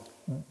 well,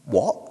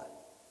 what?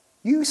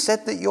 You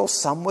said that your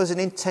son was in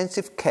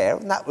intensive care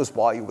and that was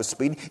why you were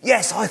speeding?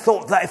 Yes, I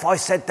thought that if I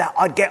said that,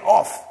 I'd get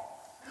off.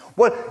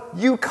 Well,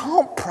 you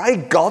can't pray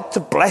God to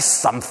bless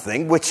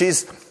something which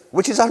is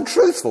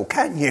untruthful,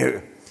 can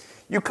you?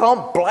 You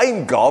can't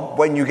blame God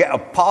when you get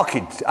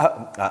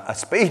a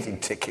speeding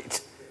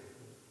ticket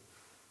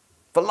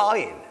for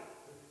lying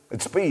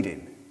and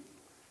speeding.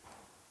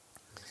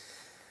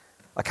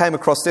 I came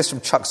across this from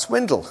Chuck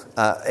Swindoll.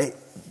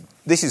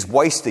 This is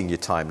wasting your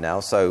time now,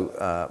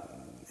 so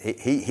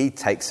he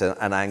takes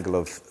an angle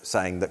of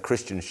saying that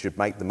Christians should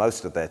make the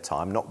most of their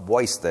time, not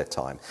waste their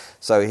time.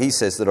 So he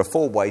says there are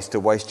 4 ways to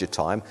waste your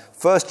time.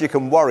 First, you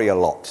can worry a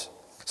lot.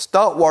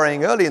 Start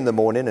worrying early in the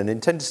morning and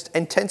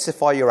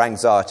intensify your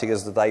anxiety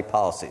as the day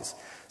passes.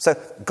 So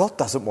God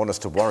doesn't want us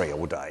to worry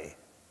all day.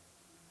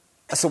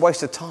 That's a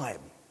waste of time.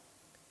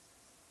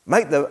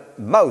 Make the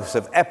most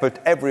of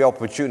every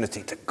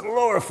opportunity to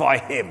glorify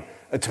him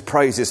and to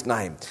praise his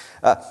name.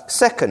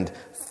 Second,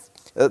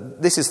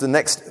 this is the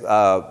next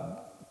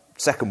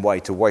second way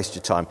to waste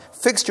your time.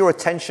 Fix your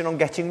attention on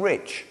getting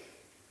rich.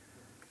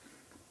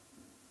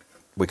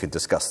 We can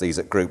discuss these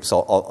at groups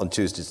on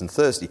Tuesdays and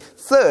Thursdays.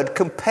 Third,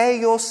 compare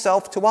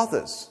yourself to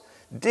others.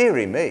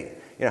 Dearie me,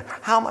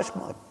 how much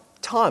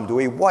time do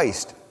we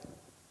waste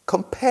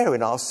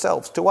comparing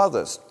ourselves to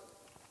others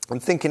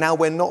and thinking how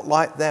we're not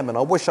like them, and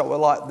I wish I were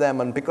like them,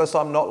 and because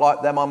I'm not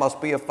like them, I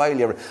must be a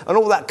failure, and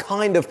all that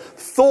kind of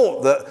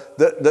thought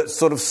that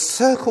sort of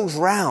circles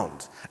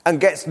round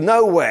and gets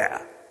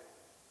nowhere.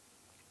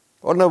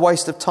 What a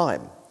waste of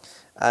time.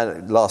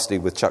 And lastly,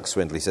 with Chuck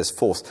Swindoll, he says,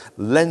 fourth,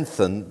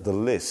 lengthen the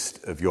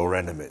list of your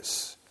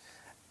enemies.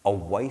 A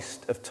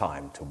waste of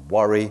time to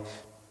worry,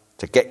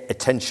 to get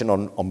attention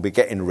on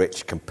getting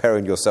rich,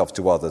 comparing yourself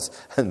to others,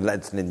 and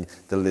lengthening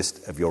the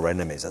list of your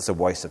enemies. That's a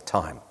waste of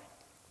time.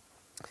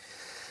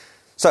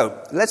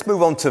 So let's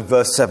move on to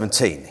verse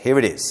 17. Here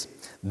it is.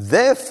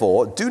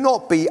 Therefore, do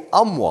not be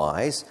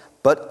unwise,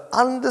 but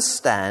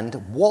understand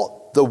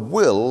what the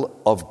will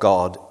of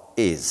God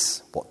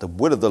is, what the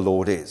will of the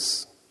Lord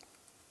is.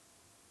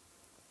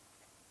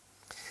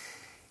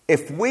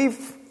 If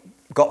we've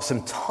got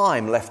some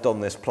time left on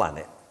this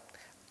planet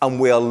and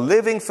we are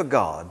living for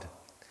God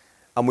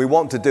and we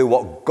want to do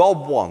what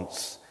God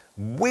wants,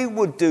 we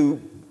would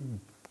do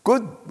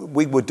good,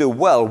 we would do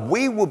well,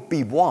 we would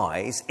be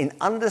wise in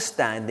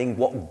understanding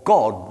what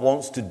God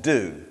wants to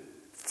do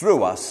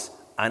through us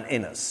and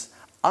in us.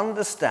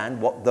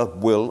 Understand what the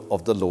will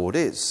of the Lord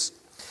is.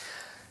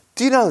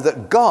 Do you know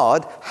that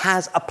God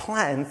has a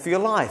plan for your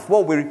life?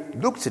 Well, we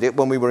looked at it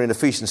when we were in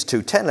Ephesians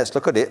 2:10. Let's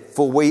look at it.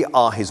 For we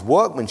are his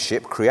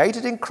workmanship,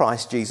 created in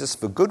Christ Jesus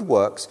for good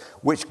works,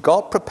 which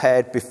God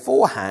prepared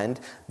beforehand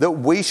that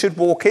we should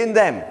walk in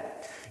them.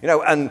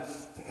 And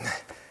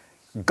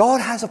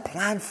God has a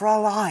plan for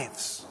our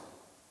lives.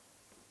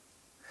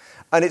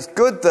 And it's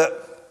good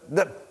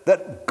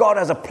that God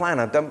has a plan.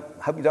 I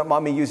hope you don't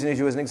mind me using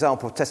you as an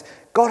example of Tess.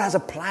 God has a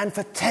plan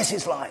for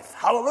Tess's life.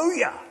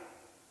 Hallelujah.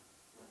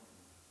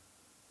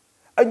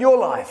 And your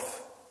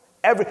life.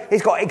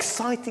 He's got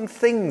exciting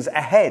things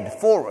ahead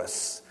for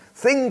us.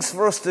 Things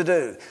for us to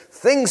do.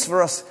 Things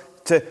for us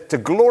to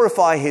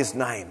glorify his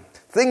name.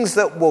 Things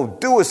that will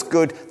do us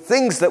good.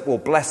 Things that will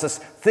bless us.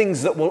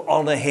 Things that will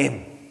honour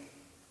him.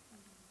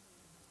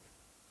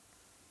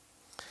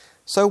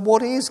 So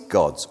what is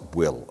God's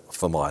will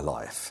for my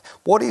life?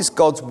 What is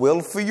God's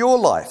will for your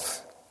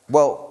life?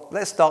 Well,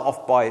 let's start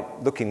off by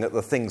looking at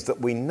the things that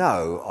we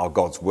know are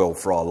God's will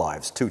for our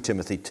lives. 1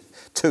 Timothy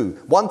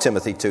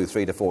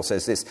 2:3-4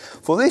 says this,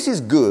 for this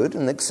is good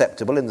and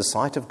acceptable in the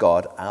sight of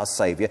God, our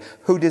Saviour,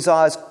 who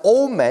desires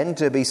all men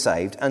to be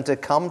saved and to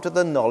come to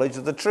the knowledge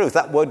of the truth.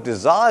 That word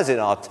desires in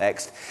our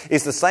text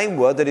is the same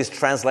word that is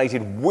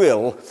translated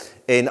will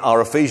in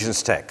our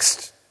Ephesians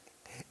text.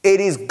 It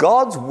is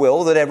God's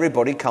will that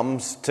everybody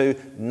comes to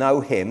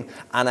know him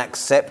and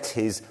accept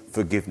his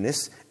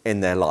forgiveness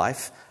in their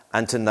life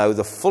and to know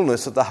the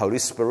fullness of the Holy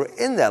Spirit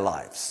in their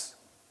lives.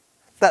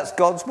 That's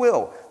God's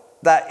will.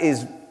 That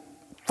is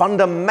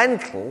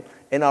fundamental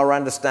in our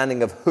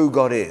understanding of who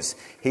God is.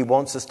 He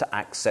wants us to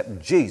accept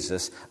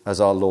Jesus as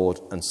our Lord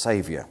and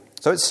Saviour.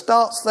 So it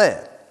starts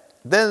there.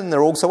 Then there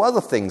are also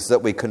other things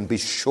that we can be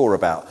sure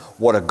about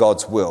what are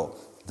God's will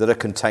that are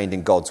contained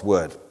in God's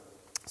word.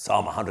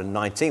 Psalm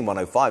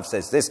 119:105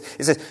 says this.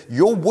 It says,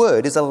 your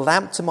word is a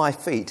lamp to my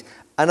feet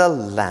and a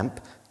lamp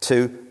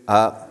to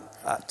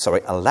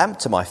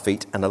my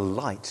feet and a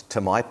light to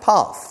my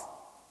path.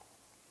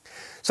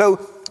 So,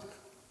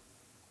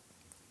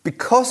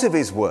 because of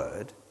his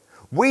word,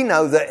 We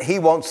know that he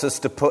wants us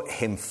to put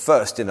him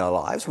first in our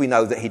lives. We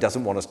know that he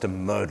doesn't want us to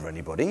murder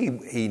anybody.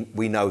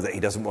 We know that he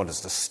doesn't want us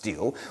to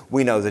steal.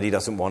 We know that he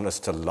doesn't want us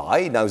to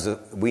lie.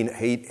 We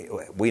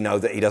know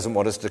that he doesn't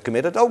want us to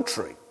commit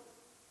adultery.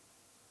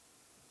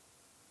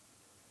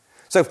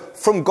 So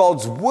from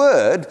God's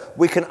word,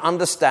 we can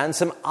understand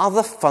some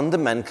other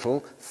fundamental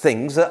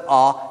things that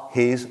are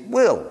his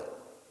will.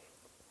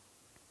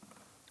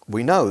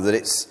 We know that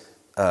it's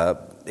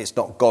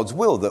not God's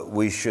will that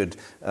we should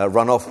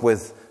run off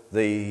with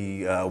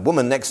the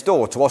woman next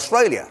door to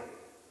Australia.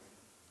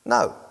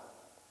 No.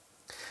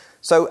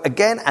 So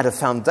again, at a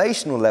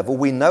foundational level,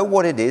 we know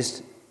what it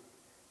is.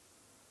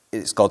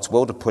 It's God's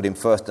will to put him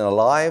first in our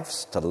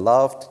lives, to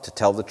love, to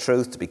tell the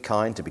truth, to be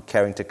kind, to be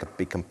caring, to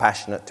be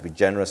compassionate, to be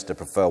generous, to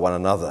prefer one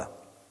another.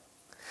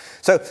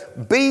 So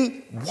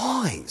be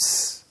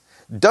wise.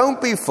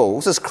 Don't be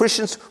fools. As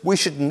Christians, we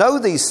should know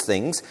these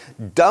things.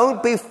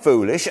 Don't be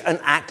foolish and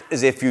act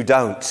as if you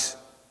don't.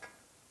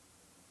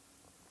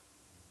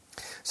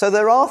 So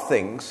there are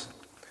things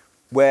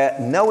where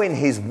knowing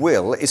his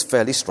will is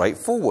fairly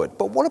straightforward.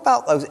 But what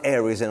about those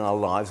areas in our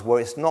lives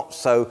where it's not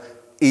so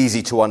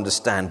easy to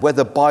understand, where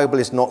the Bible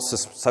is not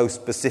so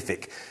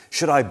specific?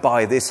 Should I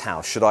buy this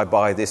house? Should I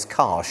buy this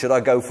car? Should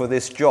I go for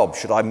this job?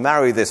 Should I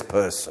marry this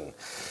person?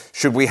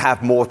 Should we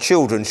have more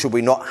children? Should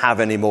we not have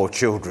any more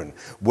children?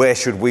 Where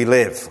should we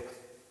live?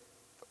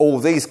 All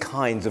these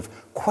kinds of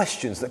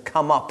questions that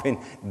come up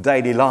in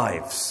daily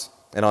lives,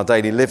 in our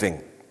daily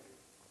living.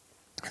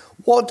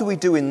 What do we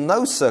do in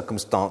those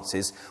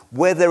circumstances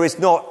where there is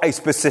not a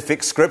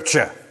specific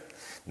scripture?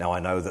 Now,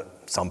 I know that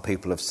some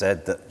people have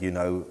said that, in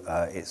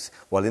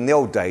the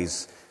old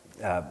days,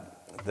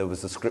 there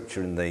was a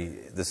scripture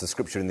there's a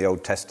scripture in the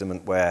Old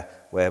Testament where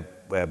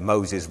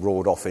Moses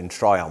roared off in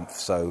triumph.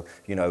 So,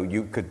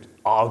 you could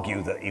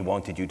argue that he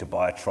wanted you to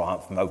buy a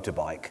Triumph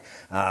motorbike.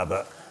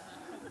 But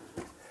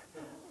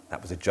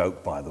that was a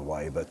joke, by the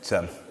way, but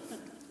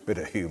bit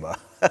of humour.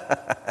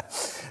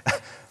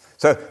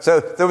 So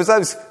there was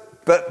those,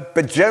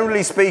 but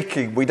generally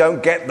speaking, we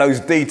don't get those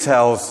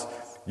details.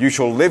 You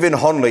shall live in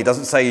Honley. It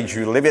doesn't say you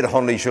shall live in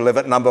Honley. You shall live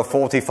at number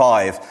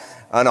 45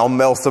 and on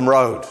Meltham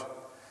Road.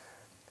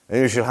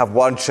 And you shall have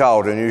one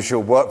child, and you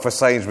shall work for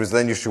Sainsbury's,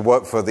 then you shall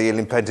work for the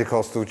Elim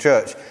Pentecostal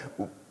Church.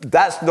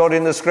 That's not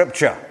in the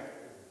scripture.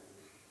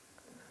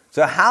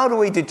 So how do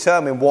we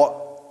determine what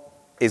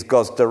is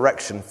God's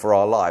direction for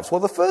our lives? Well,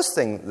 the first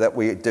thing that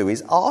we do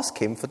is ask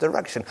him for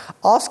direction.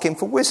 Ask him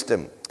for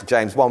wisdom.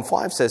 James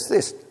 1:5 says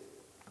this: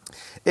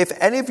 if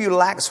any of you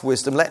lacks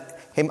wisdom, let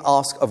him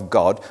ask of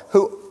God,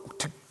 who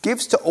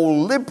gives to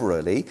all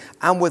liberally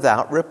and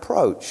without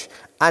reproach,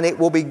 and it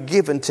will be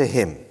given to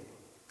him.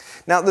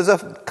 Now, there's a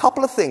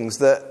couple of things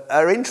that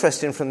are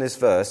interesting from this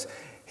verse.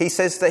 He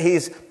says that he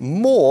is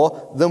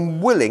more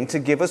than willing to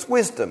give us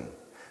wisdom.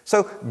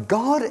 So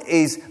God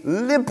is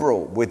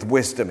liberal with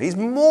wisdom. He's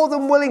more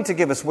than willing to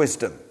give us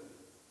wisdom.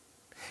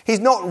 He's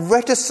not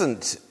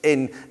reticent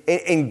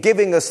in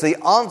giving us the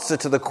answer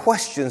to the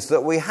questions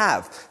that we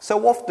have.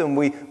 So often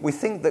we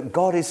think that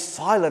God is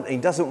silent and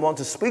he doesn't want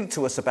to speak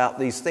to us about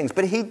these things,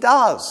 but he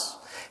does.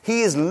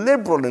 He is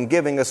liberal in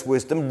giving us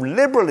wisdom,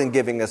 liberal in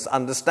giving us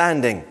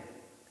understanding,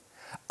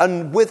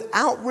 and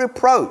without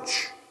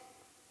reproach.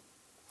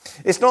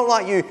 It's not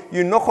like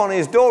you knock on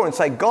his door and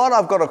say, God,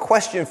 I've got a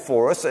question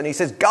for us. And he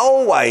says,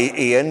 go away,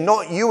 Ian,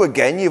 not you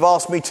again. You've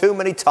asked me too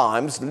many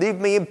times. Leave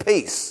me in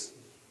peace.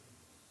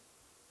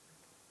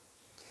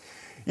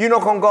 You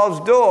knock on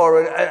God's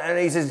door and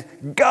he says,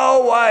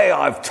 go away,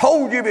 I've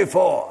told you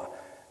before.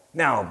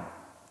 Now,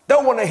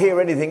 don't want to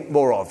hear anything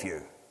more of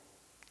you.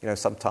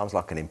 Sometimes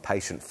like an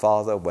impatient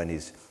father when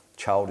his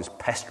child is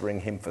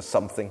pestering him for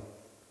something.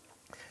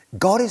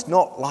 God is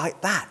not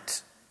like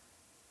that.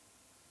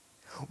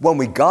 When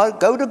we go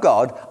to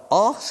God,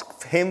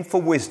 ask him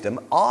for wisdom,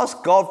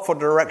 ask God for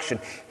direction.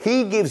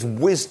 He gives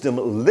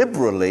wisdom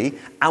liberally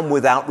and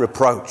without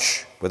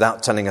reproach,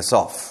 without telling us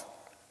off.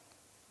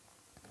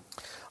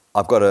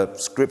 I've got a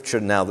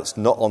scripture now that's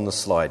not on the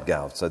slide,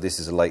 Gal, so this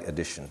is a late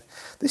addition.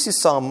 This is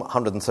Psalm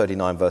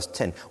 139, verse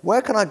 10.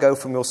 Where can I go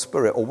from your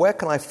spirit, or where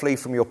can I flee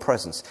from your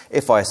presence?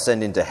 If I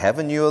ascend into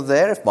heaven, you are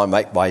there. If I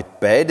make my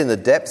bed in the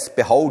depths,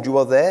 behold, you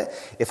are there.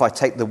 If I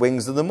take the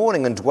wings of the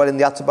morning and dwell in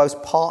the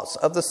uttermost parts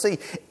of the sea,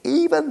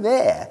 even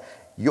there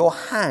your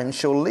hand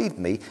shall lead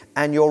me,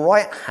 and your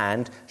right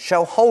hand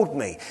shall hold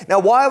me. Now,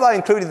 why have I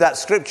included that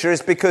scripture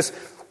is because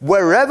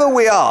wherever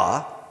we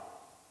are,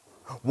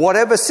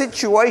 whatever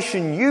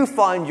situation you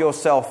find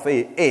yourself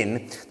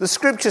in, the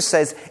scripture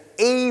says,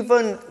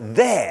 even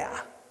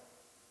there,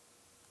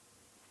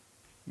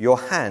 your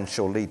hand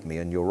shall lead me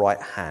and your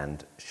right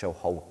hand shall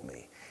hold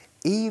me.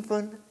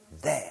 Even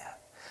there.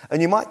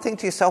 And you might think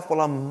to yourself, well,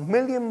 I'm a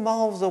million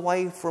miles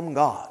away from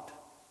God.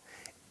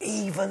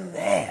 Even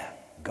there,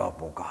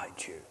 God will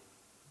guide you.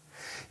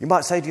 You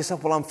might say to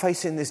yourself, well, I'm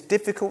facing this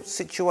difficult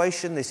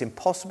situation, this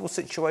impossible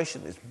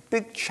situation, this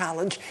big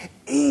challenge.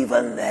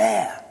 Even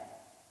there,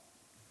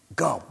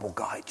 God will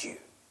guide you.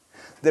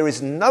 There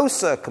is no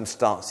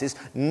circumstances,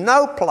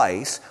 no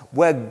place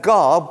where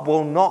God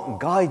will not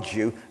guide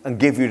you and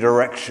give you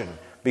direction,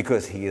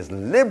 because he is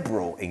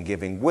liberal in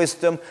giving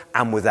wisdom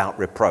and without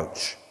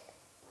reproach.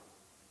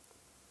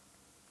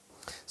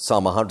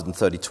 Psalm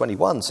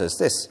 130:21 says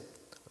this.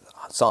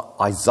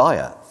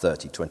 Isaiah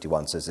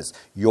 30:21 says this.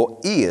 Your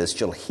ears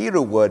shall hear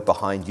a word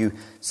behind you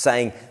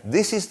saying,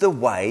 this is the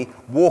way,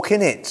 walk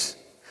in it.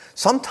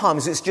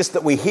 Sometimes it's just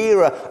that we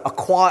hear a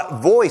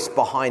quiet voice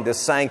behind us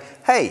saying,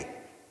 hey,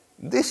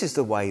 this is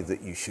the way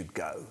that you should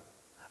go.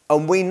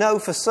 And we know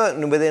for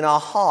certain within our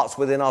hearts,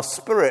 within our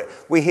spirit,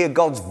 we hear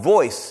God's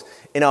voice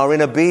in our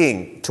inner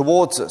being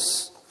towards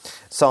us.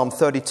 Psalm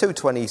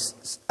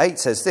 32:28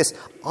 says this,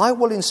 I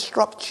will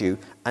instruct you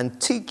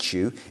and teach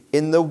you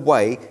in the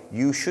way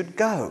you should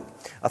go.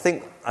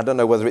 I don't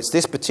know whether it's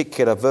this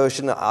particular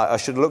version, I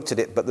should have looked at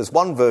it, but there's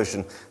one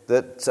version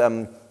that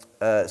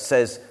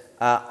says,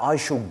 I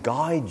shall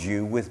guide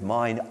you with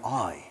mine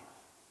eye.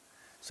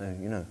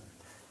 So,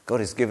 God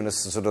has given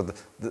us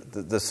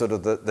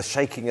the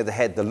shaking of the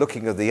head, the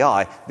looking of the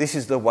eye. This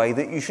is the way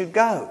that you should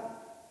go.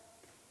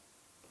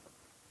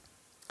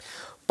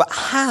 But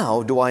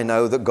how do I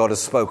know that God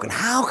has spoken?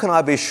 How can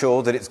I be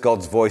sure that it's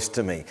God's voice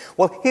to me?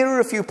 Well, here are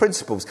a few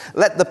principles.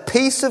 Let the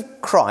peace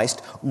of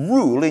Christ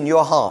rule in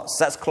your hearts.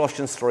 That's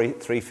Colossians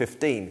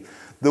 3:15.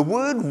 The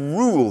word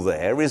rule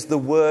there is the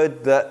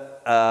word that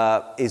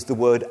is the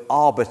word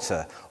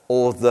arbiter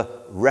or the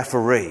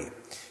referee.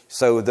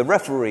 So the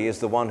referee is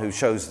the one who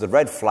shows the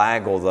red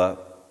flag or the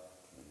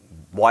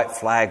white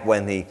flag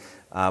when he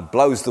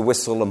blows the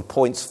whistle and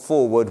points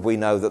forward. We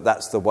know that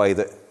that's the way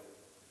that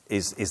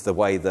is the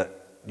way that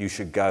you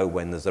should go.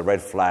 When there's a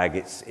red flag,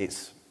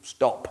 it's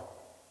stop,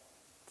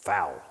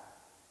 foul,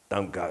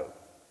 don't go.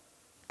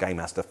 Game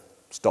has to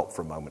stop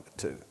for a moment or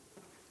two.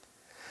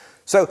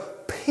 So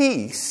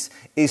peace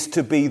is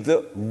to be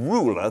the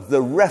ruler,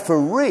 the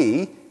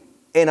referee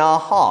in our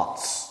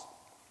hearts.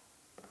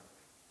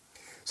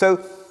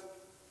 So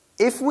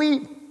if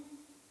we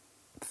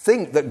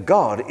think that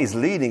God is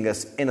leading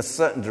us in a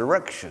certain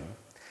direction,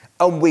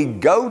 and we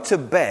go to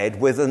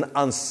bed with an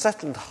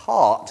unsettled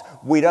heart,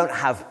 we don't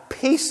have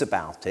peace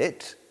about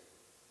it,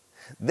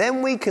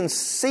 then we can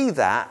see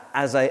that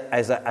as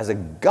a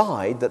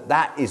guide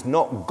that is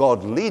not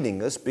God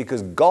leading us,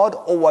 because God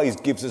always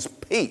gives us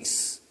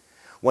peace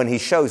when he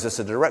shows us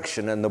a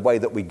direction and the way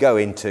that we go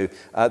into.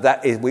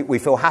 We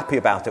feel happy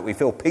about it, we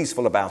feel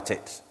peaceful about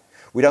it,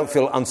 we don't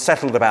feel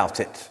unsettled about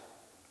it.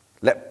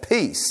 Let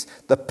peace,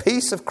 the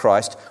peace of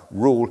Christ,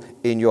 rule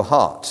in your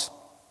heart.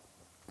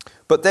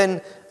 But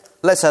then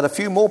let's add a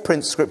few more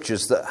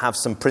scriptures that have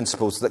some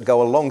principles that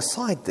go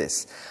alongside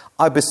this.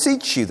 I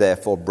beseech you,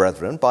 therefore,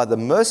 brethren, by the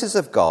mercies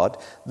of God,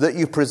 that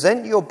you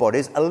present your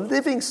bodies a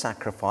living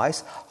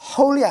sacrifice,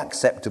 wholly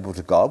acceptable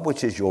to God,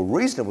 which is your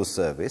reasonable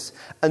service,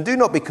 and do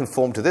not be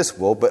conformed to this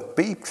world, but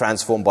be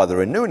transformed by the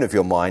renewing of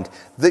your mind,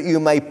 that you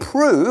may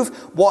prove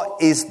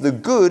what is the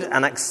good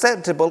and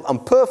acceptable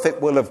and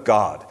perfect will of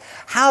God.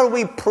 How do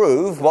we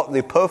prove what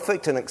the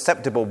perfect and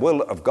acceptable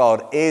will of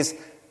God is?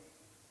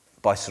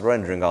 By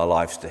surrendering our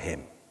lives to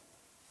him.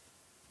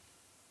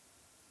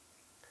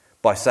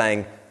 By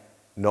saying,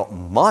 not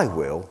my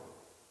will,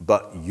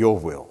 but your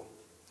will.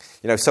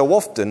 So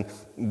often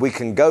we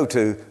can go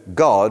to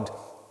God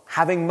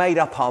having made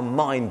up our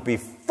mind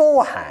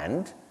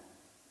beforehand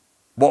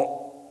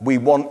what we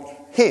want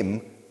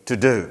him to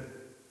do.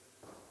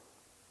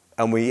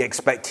 And we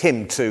expect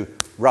him to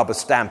rubber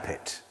stamp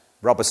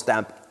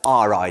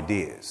our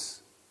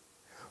ideas.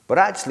 But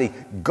actually,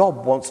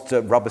 God wants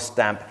to rubber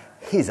stamp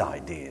his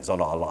ideas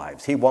on our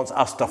lives. He wants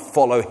us to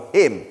follow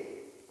him.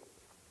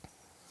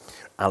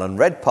 Alan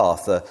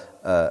Redpath,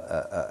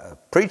 a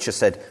preacher,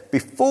 said,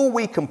 before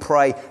we can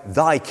pray,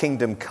 thy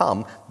kingdom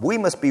come, we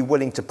must be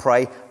willing to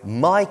pray,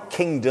 my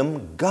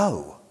kingdom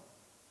go.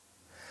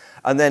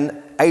 And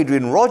then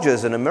Adrian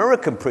Rogers, an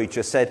American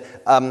preacher, said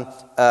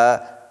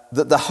that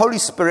the Holy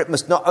Spirit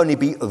must not only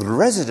be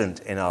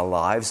resident in our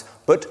lives,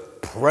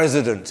 but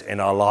president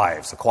in our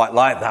lives. I quite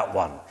like that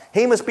one.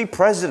 He must be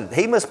president.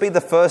 He must be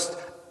the first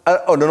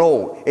on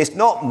all. It's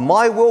not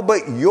my will,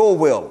 but your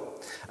will.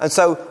 And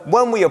so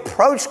when we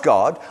approach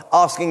God,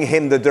 asking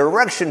him the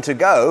direction to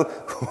go,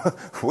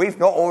 we've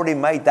not already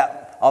made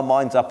our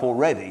minds up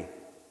already.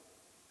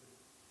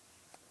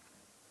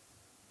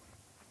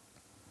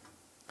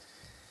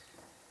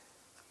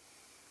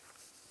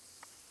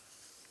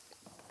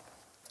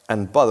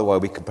 And by the way,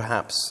 we could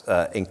perhaps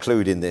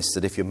include in this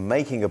that if you're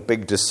making a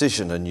big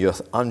decision and you're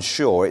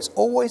unsure, it's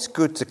always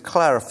good to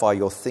clarify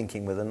your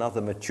thinking with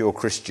another mature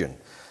Christian.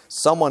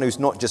 Someone who's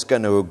not just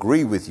going to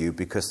agree with you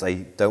because they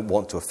don't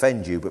want to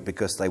offend you, but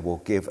because they will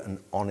give an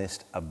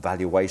honest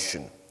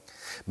evaluation.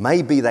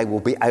 Maybe they will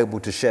be able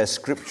to share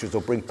scriptures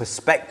or bring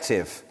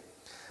perspective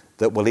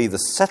that will either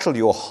settle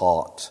your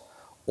heart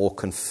or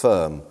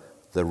confirm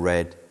the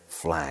red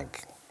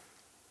flag.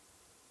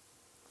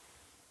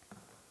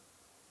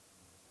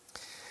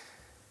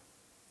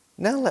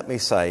 Now let me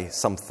say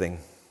something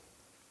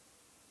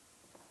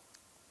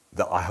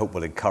that I hope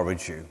will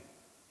encourage you,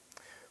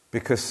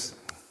 because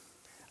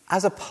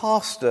As a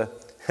pastor,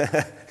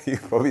 you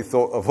probably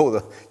thought of all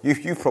the,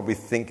 you probably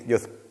think, you're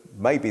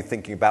maybe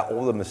thinking about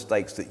all the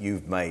mistakes that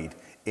you've made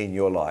in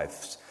your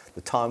lives.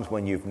 The times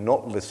when you've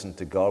not listened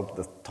to God,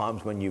 the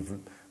times when you've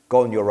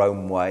gone your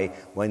own way,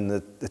 when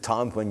the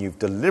times when you've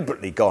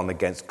deliberately gone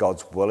against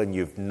God's will and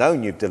you've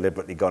known you've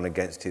deliberately gone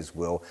against his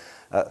will,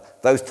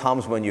 those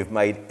times when you've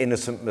made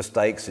innocent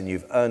mistakes and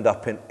you've earned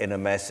up in a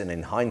mess, and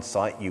in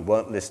hindsight you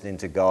weren't listening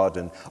to God,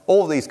 and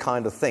all these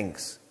kind of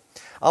things.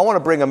 I want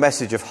to bring a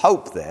message of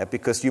hope there,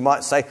 because you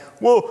might say,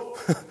 well,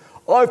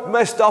 I've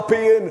messed up,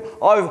 Ian,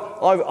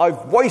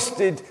 I've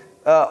wasted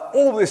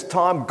all this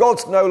time.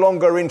 God's no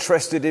longer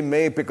interested in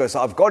me because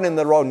I've gone in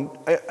the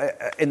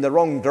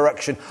wrong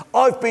direction.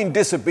 I've been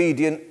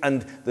disobedient,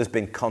 and there's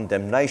been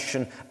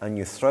condemnation, and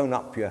you've thrown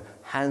up your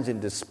hands in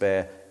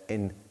despair,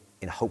 in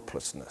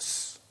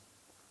hopelessness.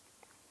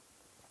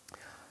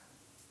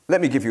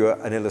 Let me give you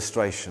an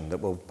illustration that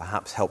will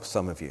perhaps help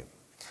some of you.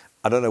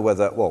 I don't know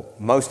whether, well,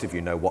 most of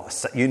you know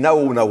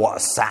all know what a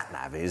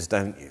sat-nav is,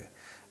 don't you?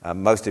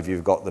 Most of you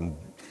have got them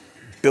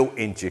built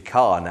into your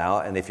car now,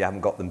 and if you haven't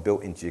got them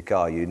built into your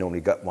car, you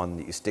normally got one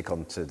that you stick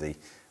onto the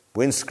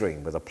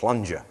windscreen with a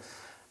plunger.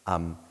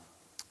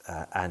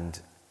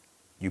 And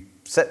you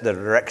set the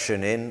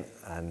direction in,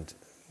 and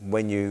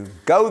when you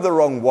go the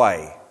wrong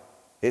way,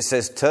 it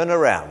says turn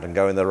around and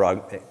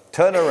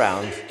turn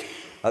around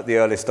at the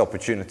earliest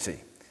opportunity.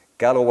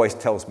 Gal always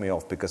tells me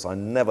off because I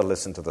never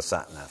listen to the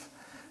sat-nav.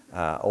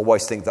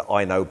 Always think that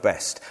I know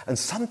best. And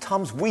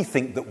sometimes we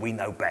think that we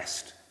know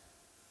best.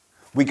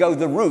 We go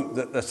the route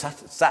that the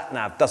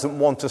sat-nav doesn't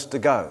want us to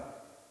go.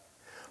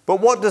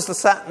 But what does the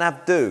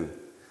sat-nav do?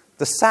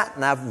 The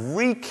sat-nav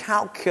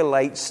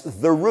recalculates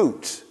the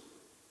route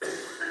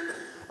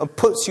and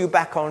puts you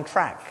back on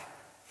track.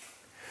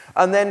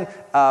 And then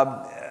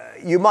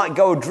you might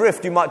go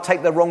adrift, you might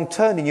take the wrong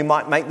turn, and you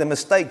might make the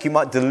mistake. You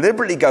might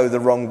deliberately go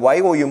the wrong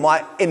way, or you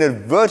might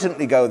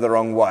inadvertently go the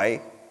wrong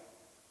way.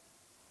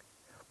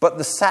 But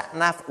the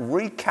sat-nav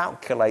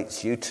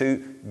recalculates you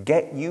to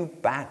get you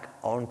back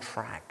on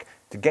track,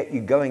 to get you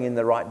going in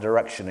the right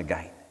direction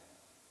again.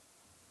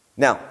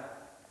 Now,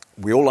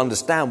 we all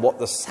understand what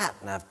the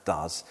sat-nav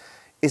does.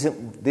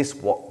 Isn't this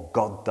what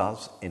God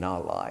does in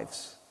our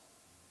lives?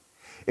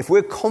 If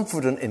we're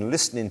confident in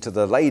listening to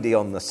the lady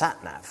on the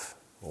sat-nav,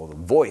 or the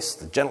voice,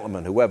 the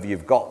gentleman, whoever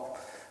you've got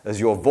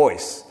as your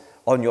voice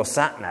on your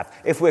sat-nav,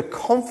 if we're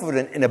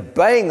confident in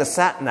obeying the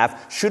sat-nav,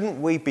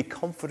 shouldn't we be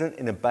confident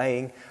in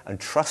obeying and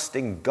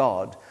trusting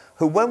God,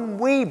 who, when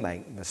we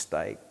make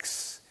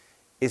mistakes,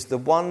 is the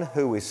one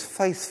who is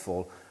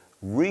faithful,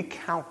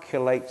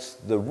 recalculates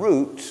the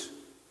route,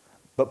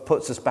 but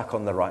puts us back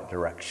on the right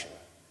direction?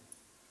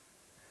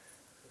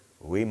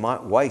 We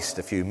might waste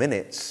a few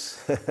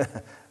minutes.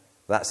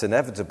 That's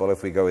inevitable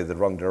if we go in the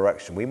wrong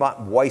direction. We might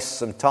waste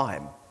some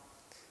time.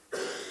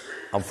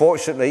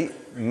 Unfortunately,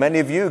 many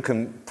of you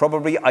can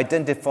probably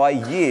identify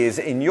years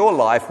in your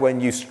life when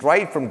you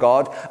strayed from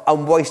God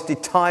and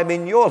wasted time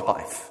in your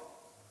life.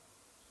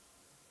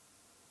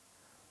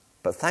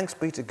 But thanks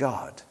be to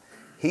God,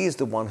 He is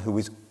the one who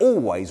is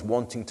always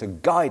wanting to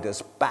guide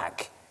us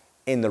back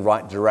in the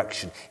right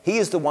direction. He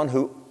is the one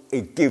who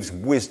gives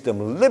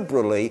wisdom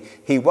liberally.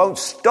 He won't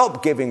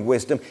stop giving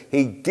wisdom.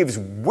 He gives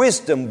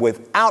wisdom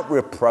without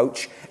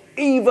reproach,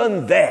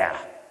 even there.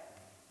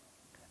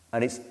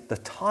 And it's the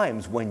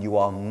times when you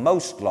are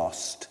most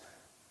lost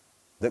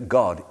that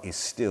God is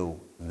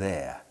still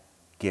there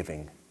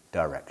giving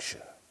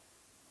direction.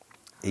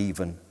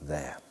 Even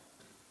there.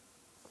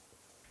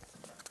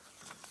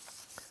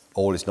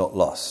 All is not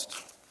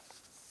lost.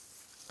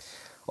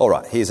 All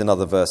right, here's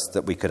another verse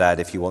that we could add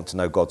if you want to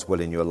know God's will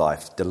in your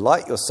life.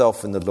 Delight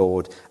yourself in the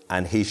Lord,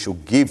 and He shall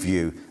give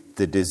you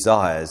the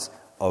desires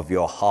of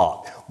your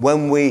heart.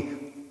 When we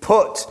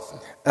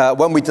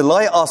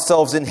delight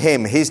ourselves in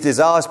Him, His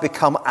desires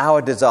become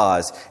our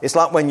desires. It's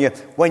like when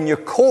you're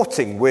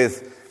courting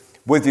with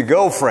your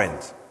girlfriend.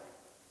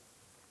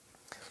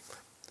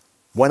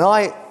 When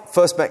I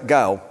first met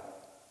Gail,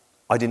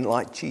 I didn't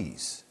like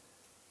cheese.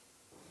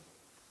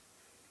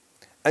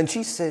 And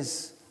she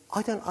says,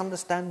 I don't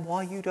understand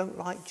why you don't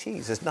like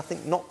cheese. There's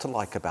nothing not to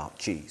like about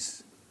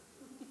cheese.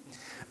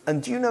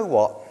 And do you know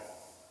what?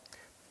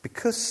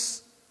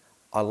 Because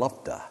I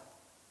loved her,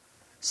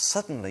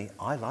 suddenly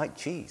I like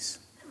cheese.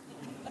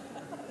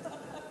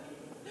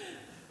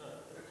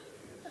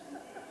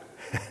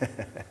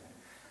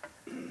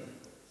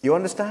 You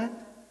understand?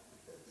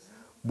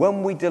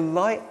 When we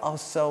delight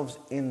ourselves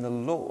in the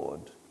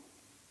Lord,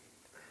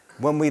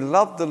 when we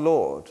love the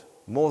Lord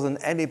more than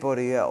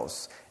anybody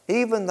else,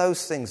 even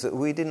those things that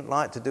we didn't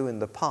like to do in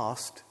the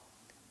past,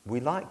 we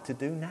like to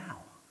do now.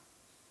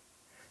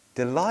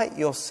 Delight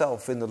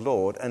yourself in the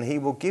Lord, and He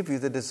will give you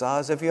the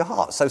desires of your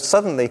heart. So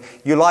suddenly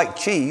you like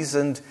cheese,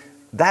 and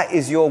that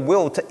is your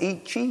will to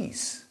eat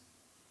cheese.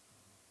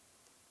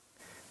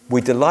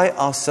 We delight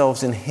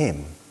ourselves in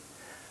Him,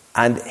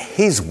 and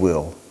His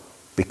will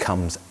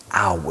becomes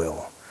our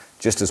will.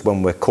 Just as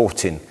when we're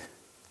courting,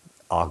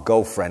 our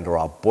girlfriend or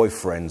our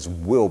boyfriend's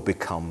will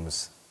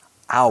becomes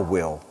our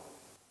will,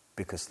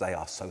 because they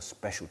are so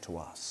special to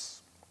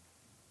us.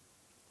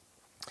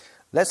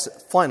 Let's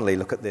finally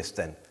look at this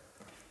then.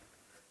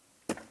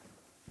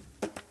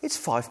 It's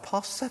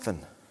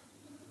 7:05.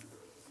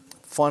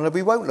 Finally,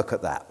 we won't look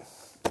at that.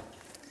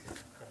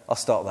 I'll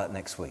start that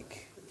next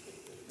week.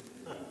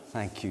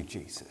 Thank you,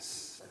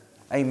 Jesus.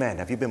 Amen.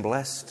 Have you been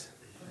blessed?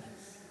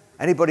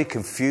 Anybody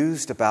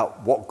confused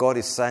about what God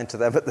is saying to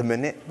them at the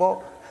minute?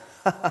 Well,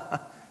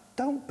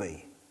 don't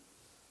be.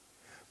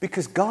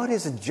 Because God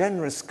is a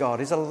generous God.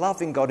 He's a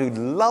loving God who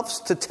loves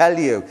to tell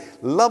you,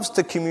 loves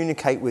to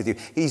communicate with you.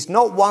 He's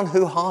not one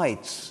who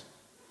hides.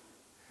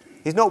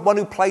 He's not one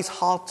who plays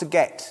hard to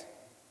get.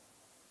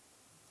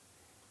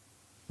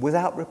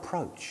 Without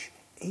reproach,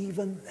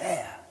 even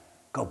there,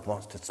 God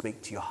wants to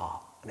speak to your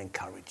heart and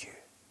encourage you.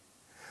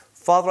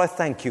 Father, I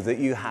thank you that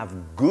you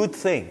have good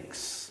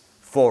things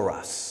for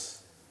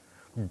us,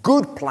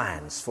 good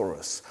plans for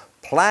us,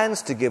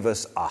 plans to give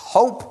us a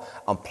hope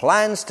and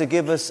plans to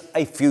give us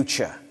a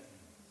future.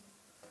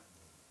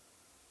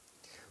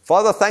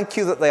 Father, thank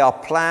you that they are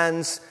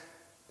plans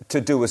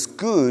to do us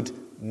good,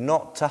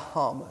 not to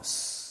harm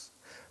us.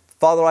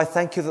 Father, I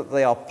thank you that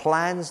they are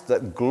plans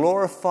that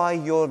glorify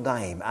your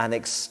name and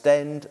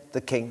extend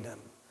the kingdom.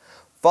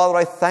 Father,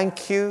 I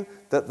thank you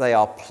that they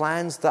are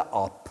plans that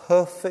are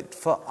perfect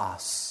for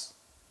us,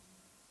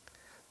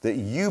 that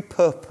you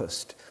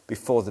purposed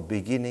before the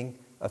beginning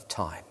of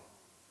time.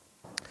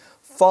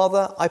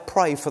 Father, I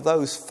pray for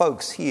those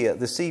folks here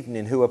this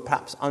evening who are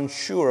perhaps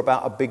unsure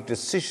about a big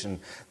decision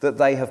that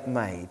they have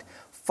made.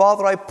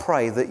 Father, I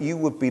pray that you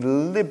would be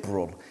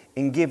liberal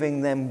in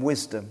giving them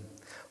wisdom.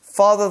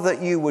 Father,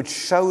 that you would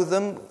show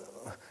them,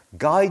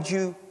 guide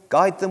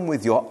them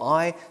with your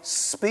eye,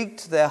 speak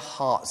to their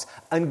hearts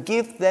and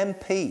give them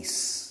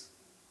peace.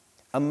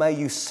 And may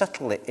you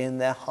settle it in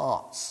their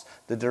hearts,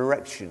 the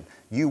direction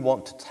you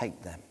want to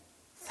take them.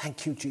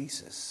 Thank you,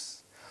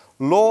 Jesus.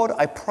 Lord,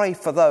 I pray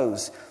for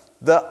those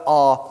that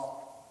are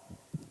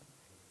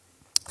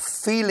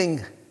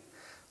feeling,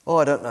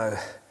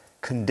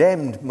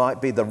 condemned might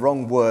be the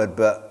wrong word,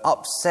 but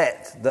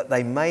upset that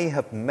they may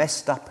have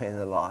messed up in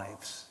their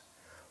lives.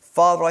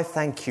 Father, I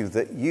thank you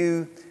that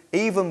you,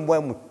 even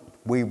when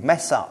we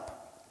mess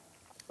up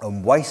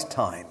and waste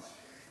time,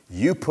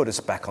 you put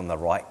us back on the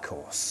right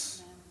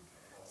course.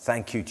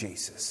 Thank you,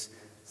 Jesus.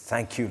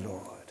 Thank you,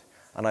 Lord.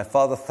 And I,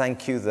 Father,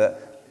 thank you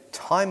that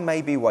time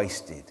may be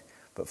wasted,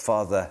 but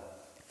Father,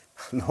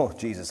 Lord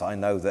Jesus, I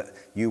know that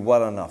you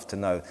well enough to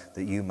know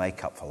that you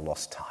make up for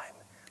lost time.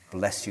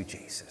 Bless you,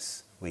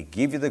 Jesus. We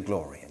give you the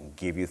glory and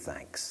give you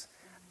thanks.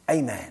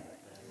 Amen.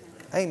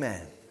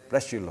 Amen.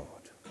 Bless you, Lord.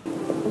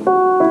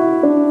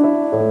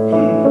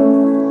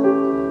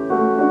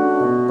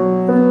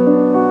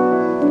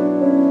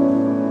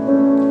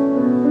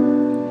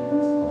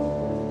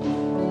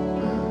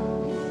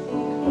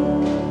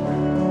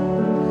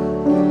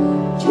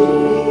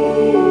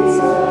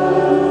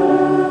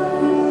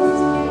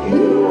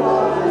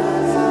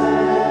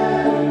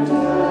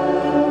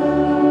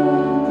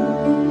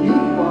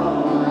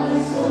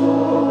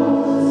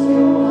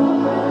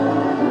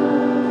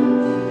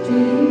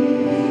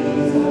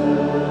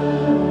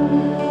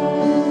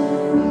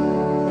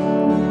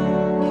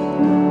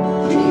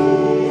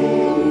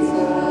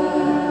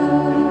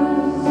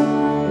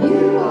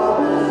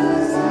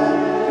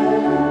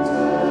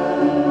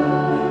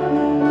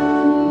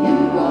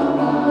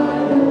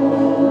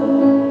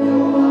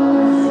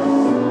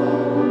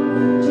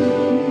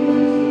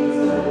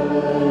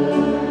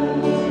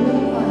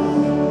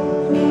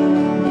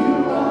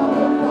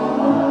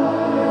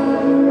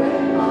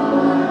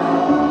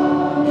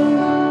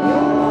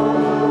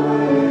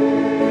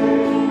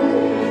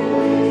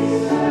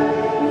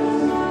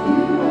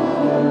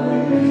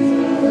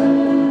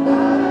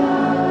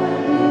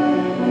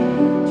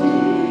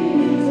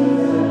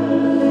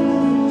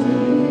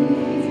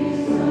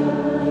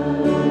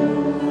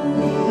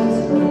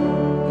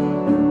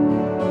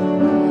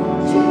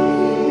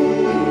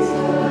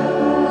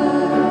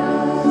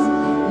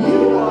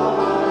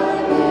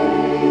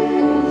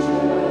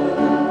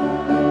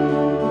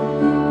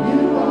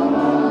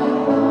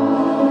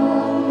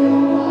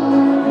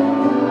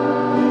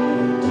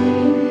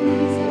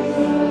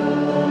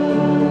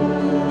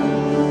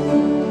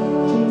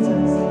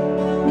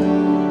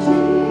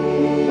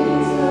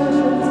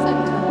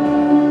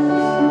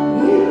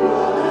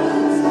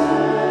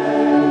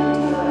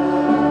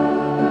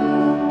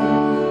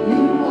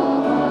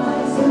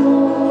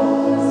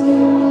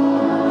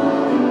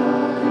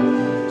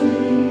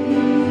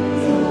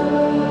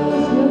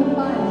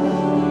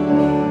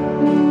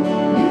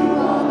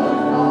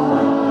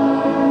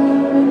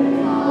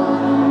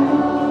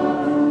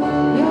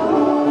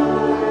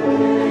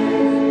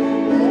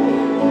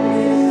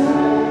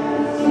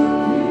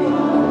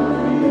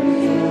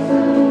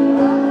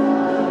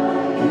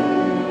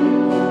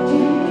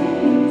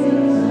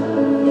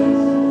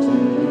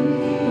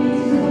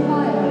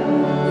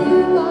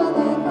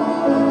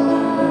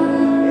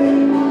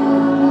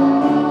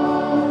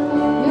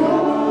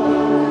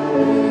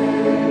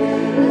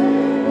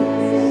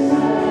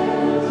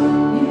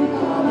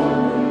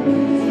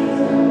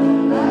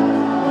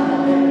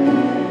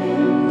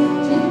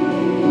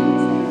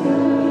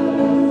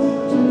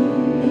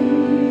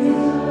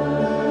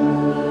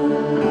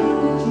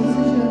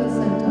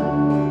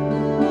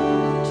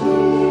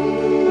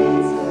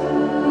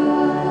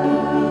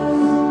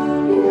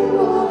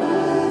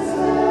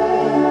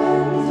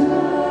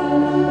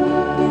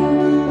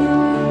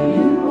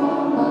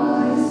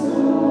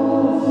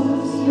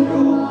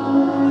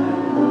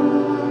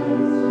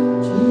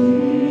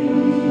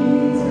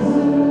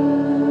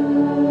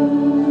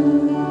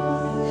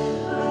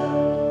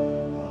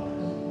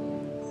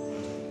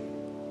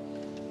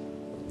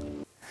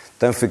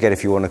 Don't forget,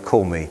 if you want to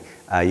call me,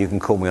 you can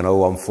call me on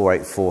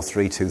 01484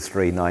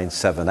 323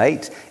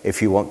 978.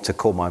 If you want to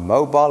call my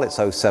mobile, it's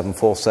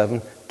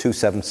 0747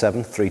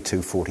 277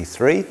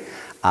 3243.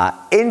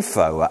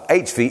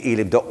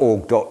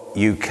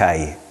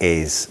 info@hvelim.org.uk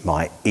is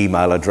my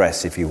email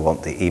address if you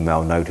want the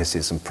email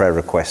notices and prayer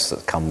requests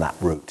that come that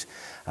route.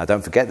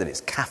 Don't forget that it's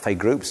cafe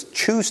groups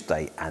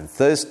Tuesday and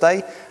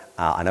Thursday.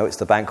 I know it's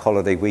the bank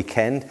holiday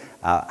weekend.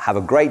 Have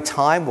a great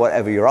time,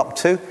 whatever you're up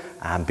to,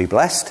 and be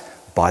blessed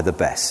by the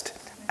best.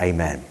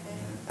 Amen.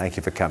 Thank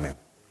you for coming.